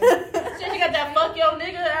 She got that fuck your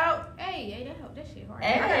nigga out. Hey, that helped. That shit hard.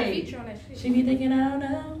 Hey. I got a feature on that shit. She be thinking, I don't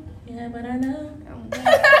know. Yeah, but I know.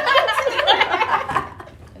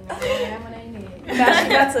 Now she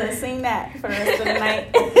about to sing that for the rest of the night.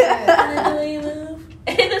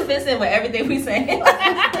 It just fits in with everything we say. That's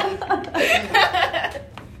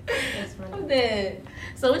funny. I'm dead.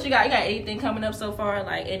 So what you got? You got anything coming up so far?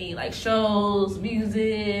 Like any like shows,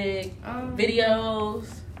 music, videos?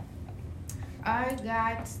 I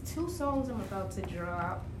got 2 songs I'm about to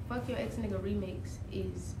drop. Fuck Your Ex Nigga remix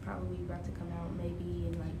is probably about to come out maybe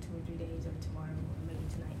in like 2 or 3 days or tomorrow or maybe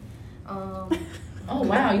tonight. Oh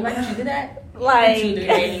wow, you like how she did that? Like 2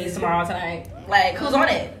 days tomorrow tonight. Like who's on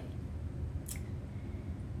it?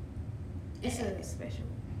 It's a special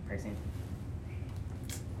person.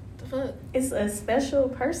 The fuck? it's a special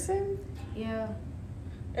person. Yeah.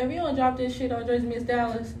 If you don't drop this shit on Jersey Miss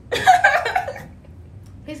Dallas.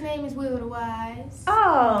 His name is Will the Wise.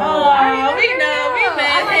 Oh, Oh, we know. We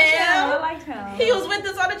met I like him. I like him. He was with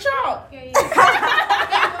us on the chalk. Yeah,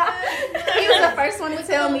 He was the first one to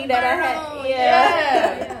tell me that I had.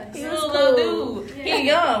 Yeah. He He was was a cool. little dude. Yeah. He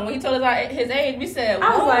young. When he told us his age, we said,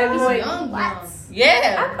 I was like, He's boy, young, what? young.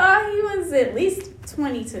 yeah. I thought he was at least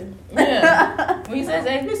 22. Yeah. When he said his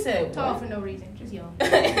age, we said, Tall what? for no reason, just young.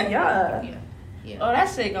 Yeah. Yeah. Oh, that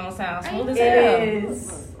shit gonna sound smooth as It hell.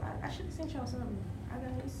 is. I should have sent y'all something. I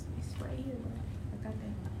got it's right here. Bro. I got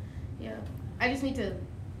that. Yeah. I just need to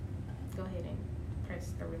go ahead and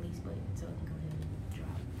press the release button so it can go ahead and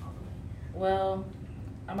drop all the way. Well,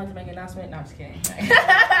 I'm about to make an announcement. No, I'm just kidding.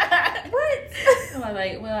 What? I'm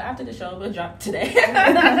like, well, after the show, we'll drop today.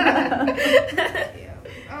 Yeah.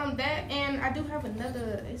 That and I do have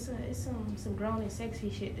another. It's some grown and sexy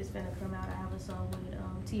shit that's gonna come out. I have a song with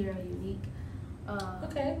Tierra Unique.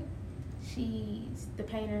 Okay. She's the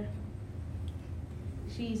painter.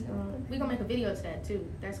 She's we're gonna make a video to that too.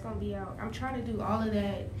 That's gonna be out. I'm trying to do all of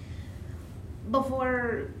that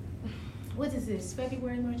before. What is this?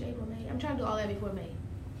 February, March, April, May. I'm trying to do all that before May.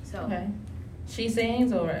 So Okay. She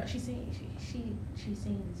sings or she sings. She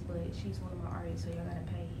sings, but she's one of my artists. So y'all gotta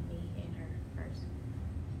pay me and her first.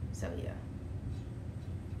 So yeah.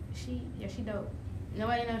 She dope.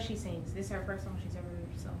 Nobody knows she sings. This is her first song she's ever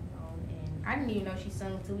sung on, and I didn't even know she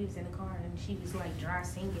sung until we was in the car, and she was like dry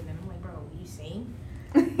singing, and I'm like, bro, you sing?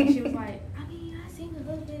 And she was like, I mean, I sing a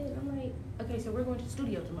little bit. And I'm like, okay, so we're going to the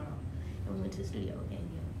studio tomorrow, and we went to the studio, and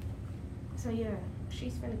yeah. So yeah,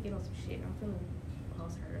 she's finna get on some shit. I'm finna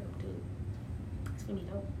post her up too. It's gonna be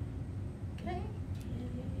dope. okay.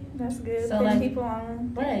 That's good. So, Put like- people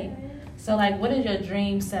on. Right. So like, what is your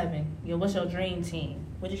dream 7? What's your dream team?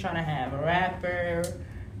 What you trying to have? A rapper,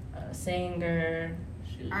 a singer?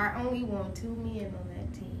 Shoot. I only want 2 men on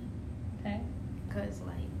that team. Okay. Cause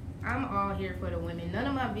like I'm all here for the women. None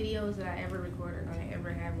of my videos that I ever record are gonna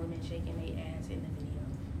ever have women shaking their ass in the video.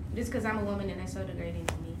 Just cause I'm a woman and that's so degrading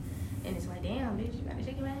to me. And it's like, damn, bitch, you gotta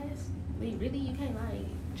shake your ass. Wait, really? You can't like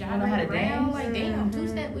don't know how to jive around? dance? Like, damn,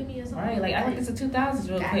 2-step with me or something. Right. Like I think it's the 2000s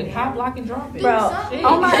real quick. Goddamn. Pop, lock, and drop it. Bro, something.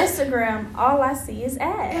 on my Instagram, all I see is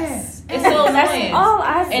ass. Yes. It's so That's annoying. all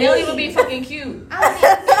I see. And it don't even be fucking cute. I don't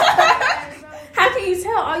even bro. How can you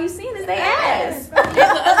tell? All you seen is their ass. Bro. There's the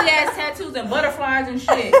ugly ass tattoos and butterflies and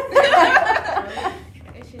shit.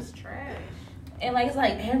 It's just trash. And like it's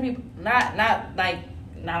like not like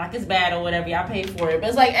not like it's bad or whatever. Y'all pay for it, but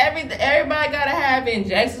it's like everybody gotta have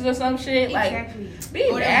injections or some shit. Exactly. Like,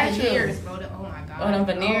 be natural. Veneers, bro. Oh my god. Oh, them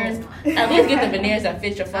veneers. Oh, At least get the veneers that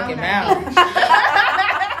fit your fucking mouth. Nah,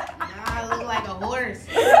 I look like a horse.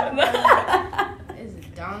 It's a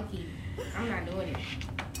donkey. I'm not doing it.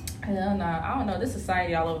 Hell no. I don't know. This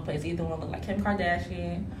society all over the place. Either want to look like Kim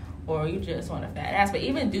Kardashian or you just want a fat ass. But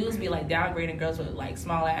even dudes be like downgrading girls with like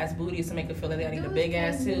small ass booties to make it feel like they need a big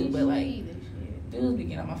ass too. But like, dudes be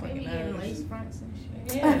getting on my fucking getting nerves. lace fronts and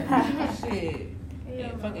shit. Yeah, shit.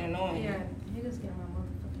 Yeah, fucking annoying. Yeah, niggas get on my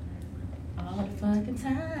motherfucking nerves, bro. All the fucking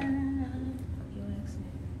time. Fuck your accent.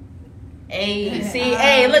 Hey, see,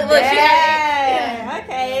 hey, look, she Yeah,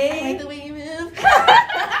 okay. Like the way you move.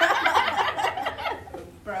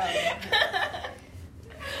 Bro.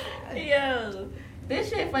 Yo, this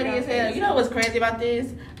shit funny as hell. You know what's crazy about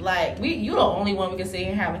this? Like, you the only one we can sit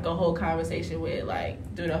here and have like a whole conversation with,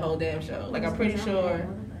 like, through the whole damn show. Like, I'm pretty sure.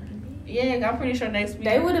 Yeah, I'm pretty sure next week.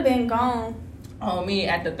 They would have been gone On me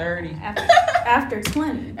at the 30. after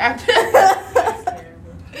 20. After. Terrible.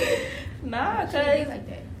 Nah, Shouldn't be cause like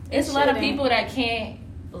that. it's a lot of Shouldn't. people that can't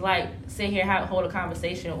like sit here hold a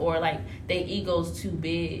conversation or like their ego's too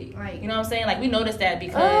big. Like- You know what I'm saying? Like we noticed that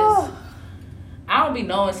because Oh. I don't be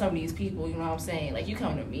knowing some of these people. You know what I'm saying? Like you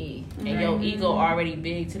come to me and your Right. ego already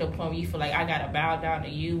big to the point where you feel like I gotta bow down to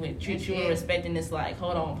you and treat That's you it. and respecting this. Like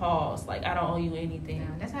hold on, pause. Like I don't owe you anything.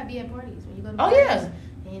 Nah, that's how it be at parties. When you go to Oh, parties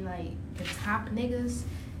yeah. and like the top niggas.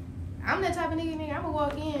 I'm that type of nigga, I'm gonna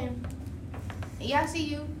walk in. And y'all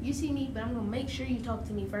see you see me, but I'm gonna make sure you talk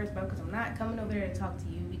to me first, bro, because I'm not coming over there to talk to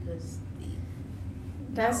you because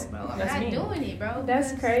That's no, bro, I'm that's not me. doing it, bro. That's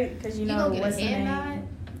because crazy because you You know gonna get what's a the head name. nod.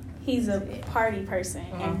 He's a That's it. party person,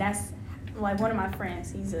 Uh-huh. and that's like one of my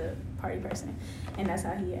friends. He's a party person, and that's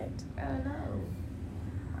how he acts. I don't know.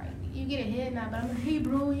 Like you get a head nod, but I'm like, hey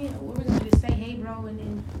bro, yeah. What we're gonna just say, hey bro, and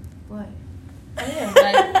then what? Oh, yeah.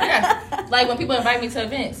 Like, yeah. Like when people invite me to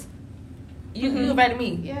events, you invited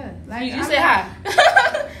me. Yeah, You I'm say not- hi.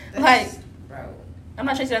 Like That's- bro. I'm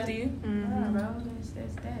not chasing after you. Nah, bro, that's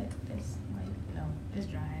that. That's like, no, that's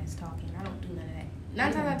dry ass talking. I don't do none of that.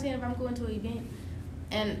 9 times out of 10, if I'm going to an event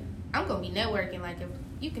and I'm gonna be networking, like if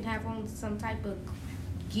you can have on some type of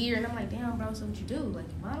gear, and I'm like, damn, bro, so what you do? Like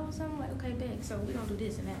you model or something? Like, okay, bet. So we don't do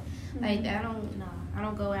this and that. Like I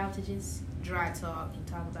don't go out to just dry talk and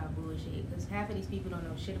talk about bullshit because half of these people don't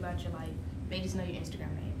know shit about your life. They just know your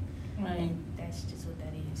Instagram name. Right. And that's just what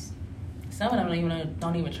that is. Some of them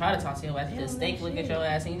don't even try to talk to your ass. They Just don't know think, look at shit. your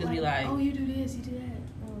ass, and you just be like, oh, you do this, you do that.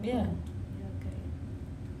 Oh, Yeah. okay.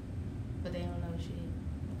 But they don't know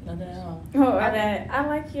shit. no, they don't. Oh, I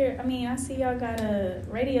like your. I mean, I see y'all got a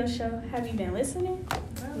radio show. Have you been listening?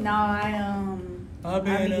 Bro. No, I've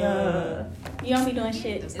you don't be doing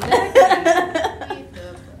shit. Get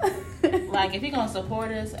the fuck. Like, if you're gonna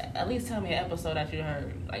support us, at least tell me an episode that you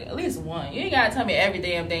heard. Like, at least one. You ain't gotta tell me every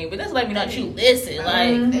damn thing, but just let me know that you listen. Like,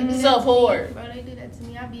 Mhm. They do that to me, support. Bro, they do that to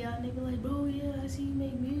me. I be out and they be like, bro, yeah, I see you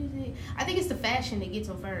make music. I think it's the fashion that gets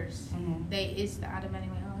them first. Mhm. It's the automatic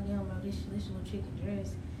like, oh damn, bro, this little chicken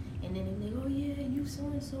dress. And then they be like, oh yeah, you so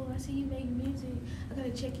and so. I see you make music. I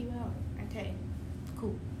gotta check you out. Okay,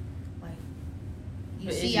 cool. Like, you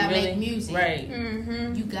But is see, you I really- make music. Right.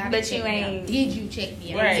 Mm-hmm. You gotta But check you me ain't. out. Did you check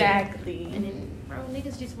me out? Right. Exactly. And then, bro,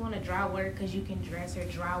 niggas just want to dry work because you can dress or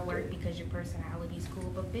dry work because your personality's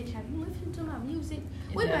cool. But bitch, have you listened to my music?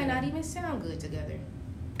 We might not even sound good together.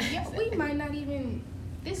 Yeah, we might not even.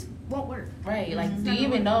 This won't work. Right. Like, It's do not you gonna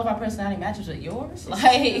even work. know if our personality matches with yours? It's not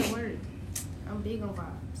Like, gonna work. I'm big on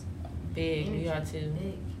vibes. big. We are too.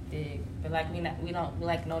 Big. But like, we don't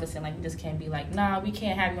like noticing. Like, we just can't be like, nah, we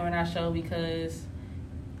can't have you on our show because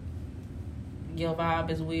your vibe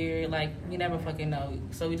is weird. Like, we never fucking know.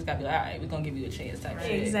 So we just gotta be like, all right, we're gonna give you a chance type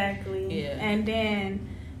shit. Exactly. Yeah. And then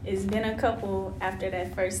it's been a couple after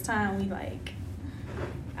that first time. We like,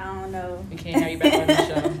 I don't know. We can't have you back on the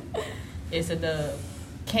show. It's a dub.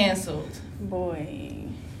 Canceled. Boy.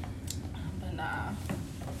 But nah,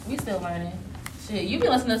 we still learning. Shit, you been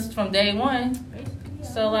listening to us from day one.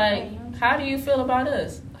 So like, how do you feel about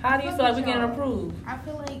us? How do you feel like we can improve? I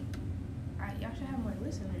feel like y'all should have more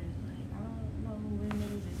listeners. Like, I don't know where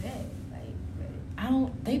niggas is at. Like, but I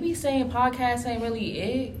don't. They be saying podcasts ain't really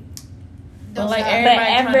it. Don't But like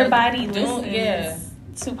stop. Everybody tryna do- listens yeah.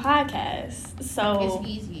 to podcasts. So It's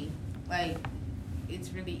easy. Like, it's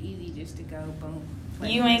really easy just to go boom.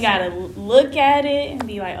 Like, you ain't gotta look at it and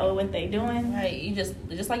be like, oh, what they doing. Right, you just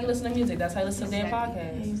like you listen to music. That's how you listen to their Exactly.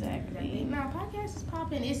 podcast. Exactly. Now, podcast is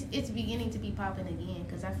popping. It's beginning to be popping again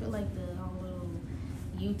because I feel like the whole little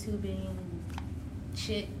YouTubing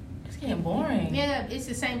shit It's getting boring. Yeah, it's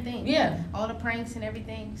the same thing. Yeah. All the pranks and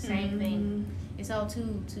everything, same thing. It's all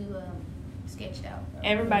too sketched out.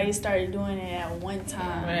 Everybody started doing it at one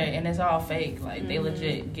time. Right, and it's all fake. Like, they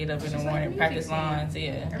legit get up in It's the just morning, like practice music lines,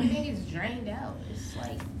 yeah. Everything is drained out. It's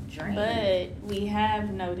like drained. But we have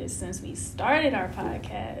noticed since we started our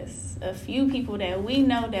podcast, a few people that we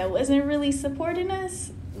know that wasn't really supporting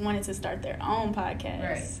us wanted to start their own podcast.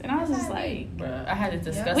 Right. And I was just like, Bruh, I had to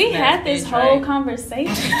discuss we had this whole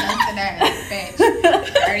conversation.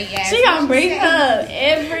 She gonna bring up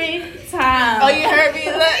every time. Oh, you heard me?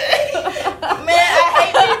 Man, I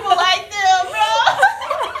hate people like them,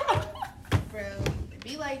 bro. Bro,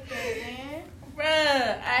 be like that, man.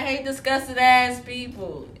 Bruh, I hate disgusting ass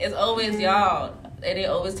people. It's always y'all. And they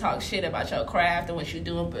always talk shit about your craft and what you're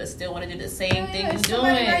doing, but still want to do the same thing you're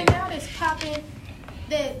somebody doing. right now that's popping.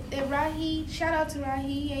 That Rahi, shout out to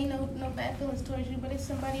Rahi, ain't no bad feelings towards you, but it's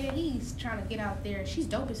somebody that he's trying to get out there. She's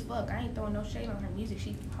dope as fuck. I ain't throwing no shade on her music.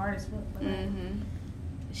 She's hard as fuck. But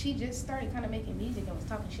she just started kind of making music and was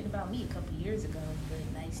talking shit about me a couple years ago,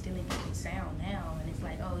 but like still ain't getting sound now. And it's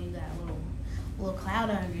like, oh, you got a little cloud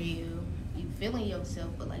under you. You feeling yourself,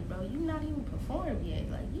 but like, bro, you not even performed yet.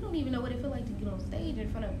 Like, you don't even know what it feel like to get on stage in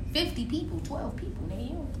front of 50 people, 12 people.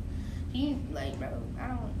 Nigga, you like, bro, I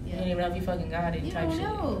don't. You don't even know if you fucking got it. You type don't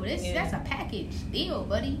shit. know. That's a package deal,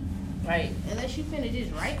 buddy. Right. Unless you finna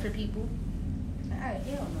just write for people. Hell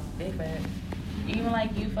no. Big fact. Even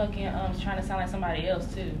like you fucking trying to sound like somebody else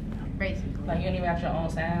too. Basically. Like you don't even have your own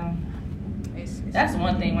sound. It's That's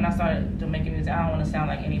one thing when I started to making music. I don't want to sound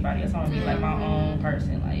like anybody else. I want to be like my own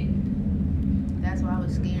person. Like that's why I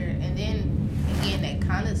was scared. And then again, that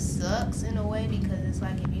kind of sucks in a way because it's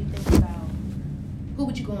like if you think about who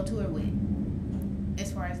would you go on tour with,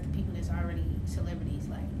 as far as the people that's already celebrities.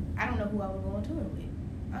 Like I don't know who I would go on tour with.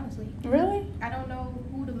 Honestly. Really? I don't know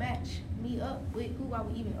who to match me up with, who I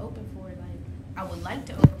would even open for. Like, I would like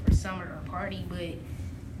to open for Summer or Cardi,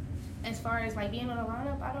 but as far as like being on a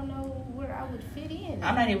lineup, I don't know where I would fit in.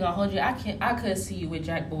 I'm not even gonna hold you. I could see you with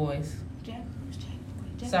Jack Boys. Who's Jack Boy?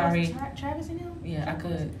 Jack Sorry. Boy's Travis and him? Yeah, I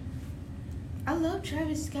could. I love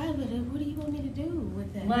Travis Scott, but what do you want me to do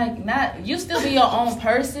with that? Like not you still be your own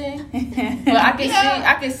person, but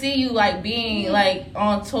I can see you like being like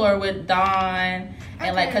on tour with Dawn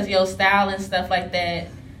and like cause your style and stuff like that.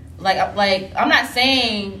 Like I'm not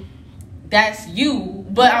saying that's you,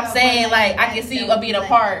 but I'm saying like I can see you being a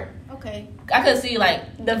part. Okay. I could see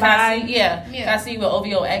like the vibe. vibe. Can I see you with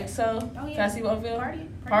OVO EXO? Oh, yeah. Can I see you with OVO?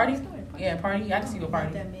 Party? Yeah, Party. I can see you with I Party.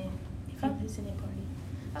 love that man. If you listen to Party,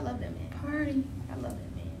 I love that man. Party. I love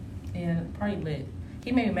that man. Yeah, Party lit.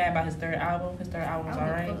 He made me mad about his third album. His third album was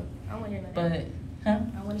alright, I want to hear nothing. but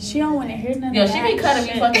huh? She don't want to hear nothing. Yo, she be cutting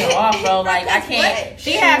me fucking off, bro. Like I can't.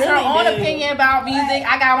 She has her own opinion about music.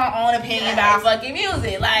 I got my own opinion about fucking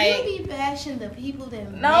music. Like you be bashing the people that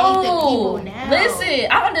made the no, people now. listen.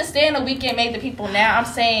 I understand the Weeknd made the people now. I'm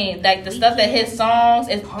saying like the stuff that his songs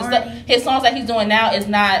is his songs that he's doing now is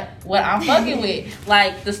not what I'm fucking with.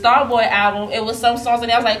 Like the Starboy album, it was some songs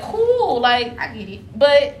and I was like cool, like I get it.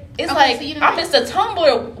 but it's like so you I missed the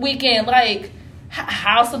Tumblr Weeknd, like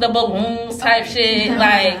House of the Balloons type shit,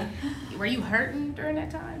 like. Were you hurting during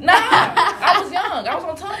that time? Nah, I was young. I was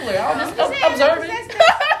on Tumblr. I was just observing.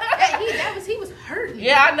 He was hurting.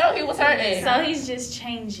 Yeah, I know he was hurting. So he's just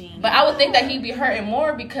changing. But I would think that he'd be hurting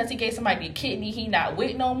more because he gave somebody a kidney he not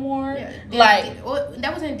with no more. Yeah. Like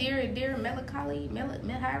that was in Dear Melancholy,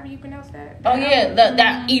 however you pronounce that. oh yeah,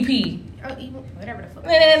 that EP. Oh, even whatever the fuck.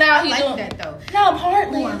 And now I he like doing that though. No, I'm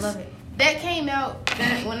heartless. Oh, I love it. That came out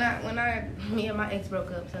when me and my ex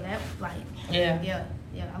broke up. So that like Yeah,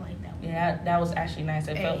 I like that one. yeah, that was actually nice.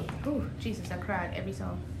 It felt. Ooh, Jesus, I cried every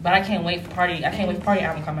song. But I can't wait for Party. I can't wait for Party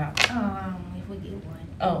album to come out. If we get one.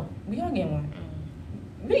 Oh, we all getting one.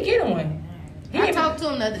 We getting one. I talked to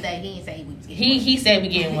him the other day. He didn't say we was getting one. He said we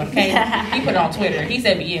getting one. Okay, he put it on Twitter. He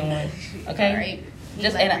said we getting one. Okay. All right.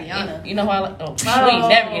 Just like and Rihanna. you know how we ain't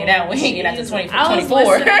never get that. We ain't get that to 24. I was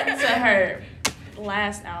listening to her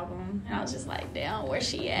last album, and I was just like, damn, where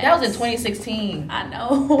she at? That was in 2016. I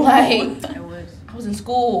know. Like It was. I was in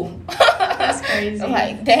school. That's crazy. I'm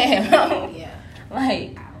like, damn. Yeah.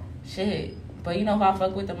 Like shit. But you know who I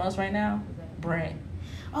fuck with the most right now? Brent.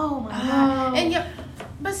 Oh my god. And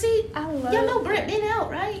but see, I love y'all know Brent been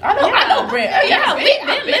out, right? I know Brent. Yeah, I've we've been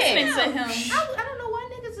been listening to him. I don't know why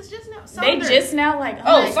niggas is just now. They Sonder. just now like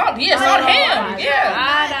Son him. my Yeah.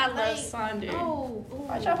 God, I love Sonder. Oh,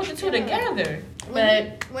 Why y'all put the two together?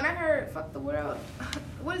 But when I heard "Fuck the World,"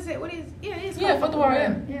 what is it? What is? Yeah, it is. Yeah, called Fuck the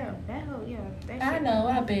World, Yeah, that whole that I shit. know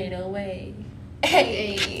I've been away.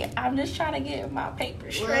 Hey, I'm just trying to get my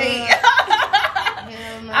paper straight.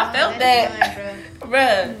 Hell I felt that.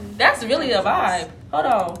 Bruh, that's really a vibe. Hold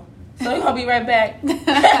on. So we're going to be right back.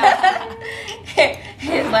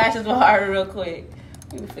 His lashes were hard real quick.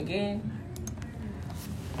 We were forgetting.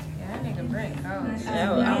 Yeah, that nigga Brent cold. I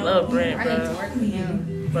love Brent, I need to bro. work with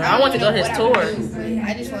him. Bro, I want to go to his tour.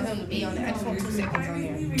 I just want him to be on there. I just want 2 seconds on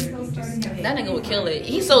there. That nigga would kill it.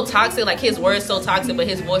 He's so toxic. Like, his words so toxic, but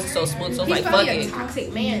his voice is so smooth. So, He's like, fuck probably a it.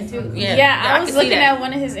 toxic man, too. Yeah, I was can see looking that. at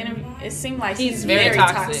one of his interviews. It seemed like He's very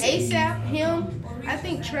toxic. ASAP, him. I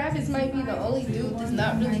think Travis might be the only dude that's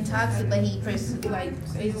not really toxic, but he says stuff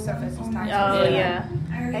as he's toxic. Oh, yeah.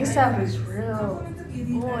 ASAP is real.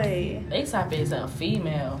 Boy. A$AP is a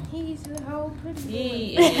female. He's a whole pretty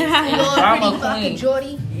He boy. is a Lord, drama pretty fucking queen.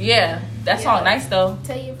 Jordy. Yeah, that song nice, though.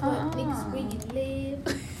 Tell you what, niggas where you live.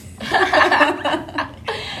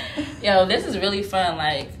 Yo, this is really fun.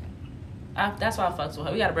 Like, that's why I fucks with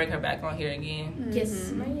her. We gotta bring her back on here again.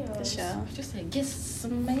 Yes, ma'am. For sure. Just say, get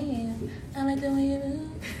some man. I like the way you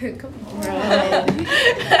move. Come on. Right.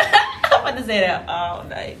 I'm about to say that all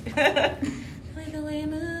night. I like the way you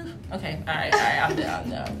move. Okay, all right. I'm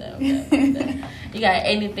done. You got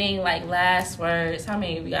anything like last words? How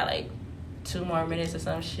many? We got like 2 more minutes or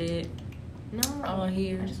some shit. No. On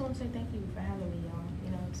here. I just want to say thank you for having me, y'all.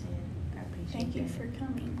 You know what I'm saying? I appreciate Thank you that. for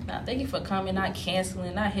coming. Nah, thank you for coming, not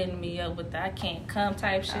canceling, not hitting me up with that I can't come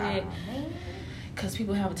type shit. Man. Because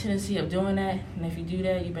people have a tendency of doing that. And if you do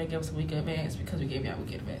that, you better give us a week in advance because we gave y'all a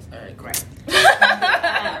week in advance. All right, great.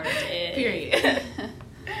 Period.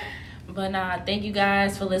 But nah, thank you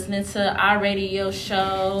guys for listening to our radio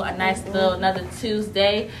show. A nice little another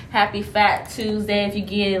Tuesday. Happy Fat Tuesday. If you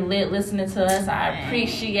get lit listening to us, I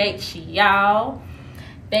appreciate y'all.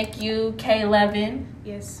 Thank you, K11,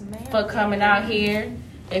 Yes, ma'am. for coming out here.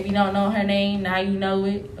 If you don't know her name, now you know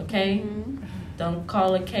it, okay? Mm-hmm. Don't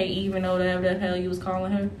call her K even or whatever the hell you was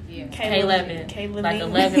calling her. Yeah. K11. K11. Like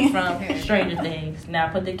 11 from Stranger Things. Now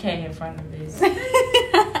put the K in front of it.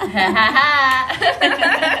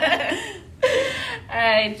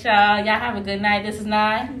 Alright, y'all. Y'all have a good night. This is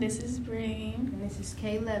Nye. This is Bree. And this is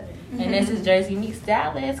K11. And this is Jersey Meets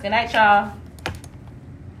Dallas. Good night, y'all.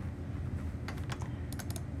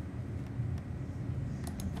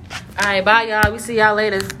 Alright, bye, y'all. We see y'all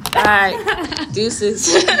later. Alright.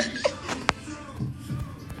 Deuces.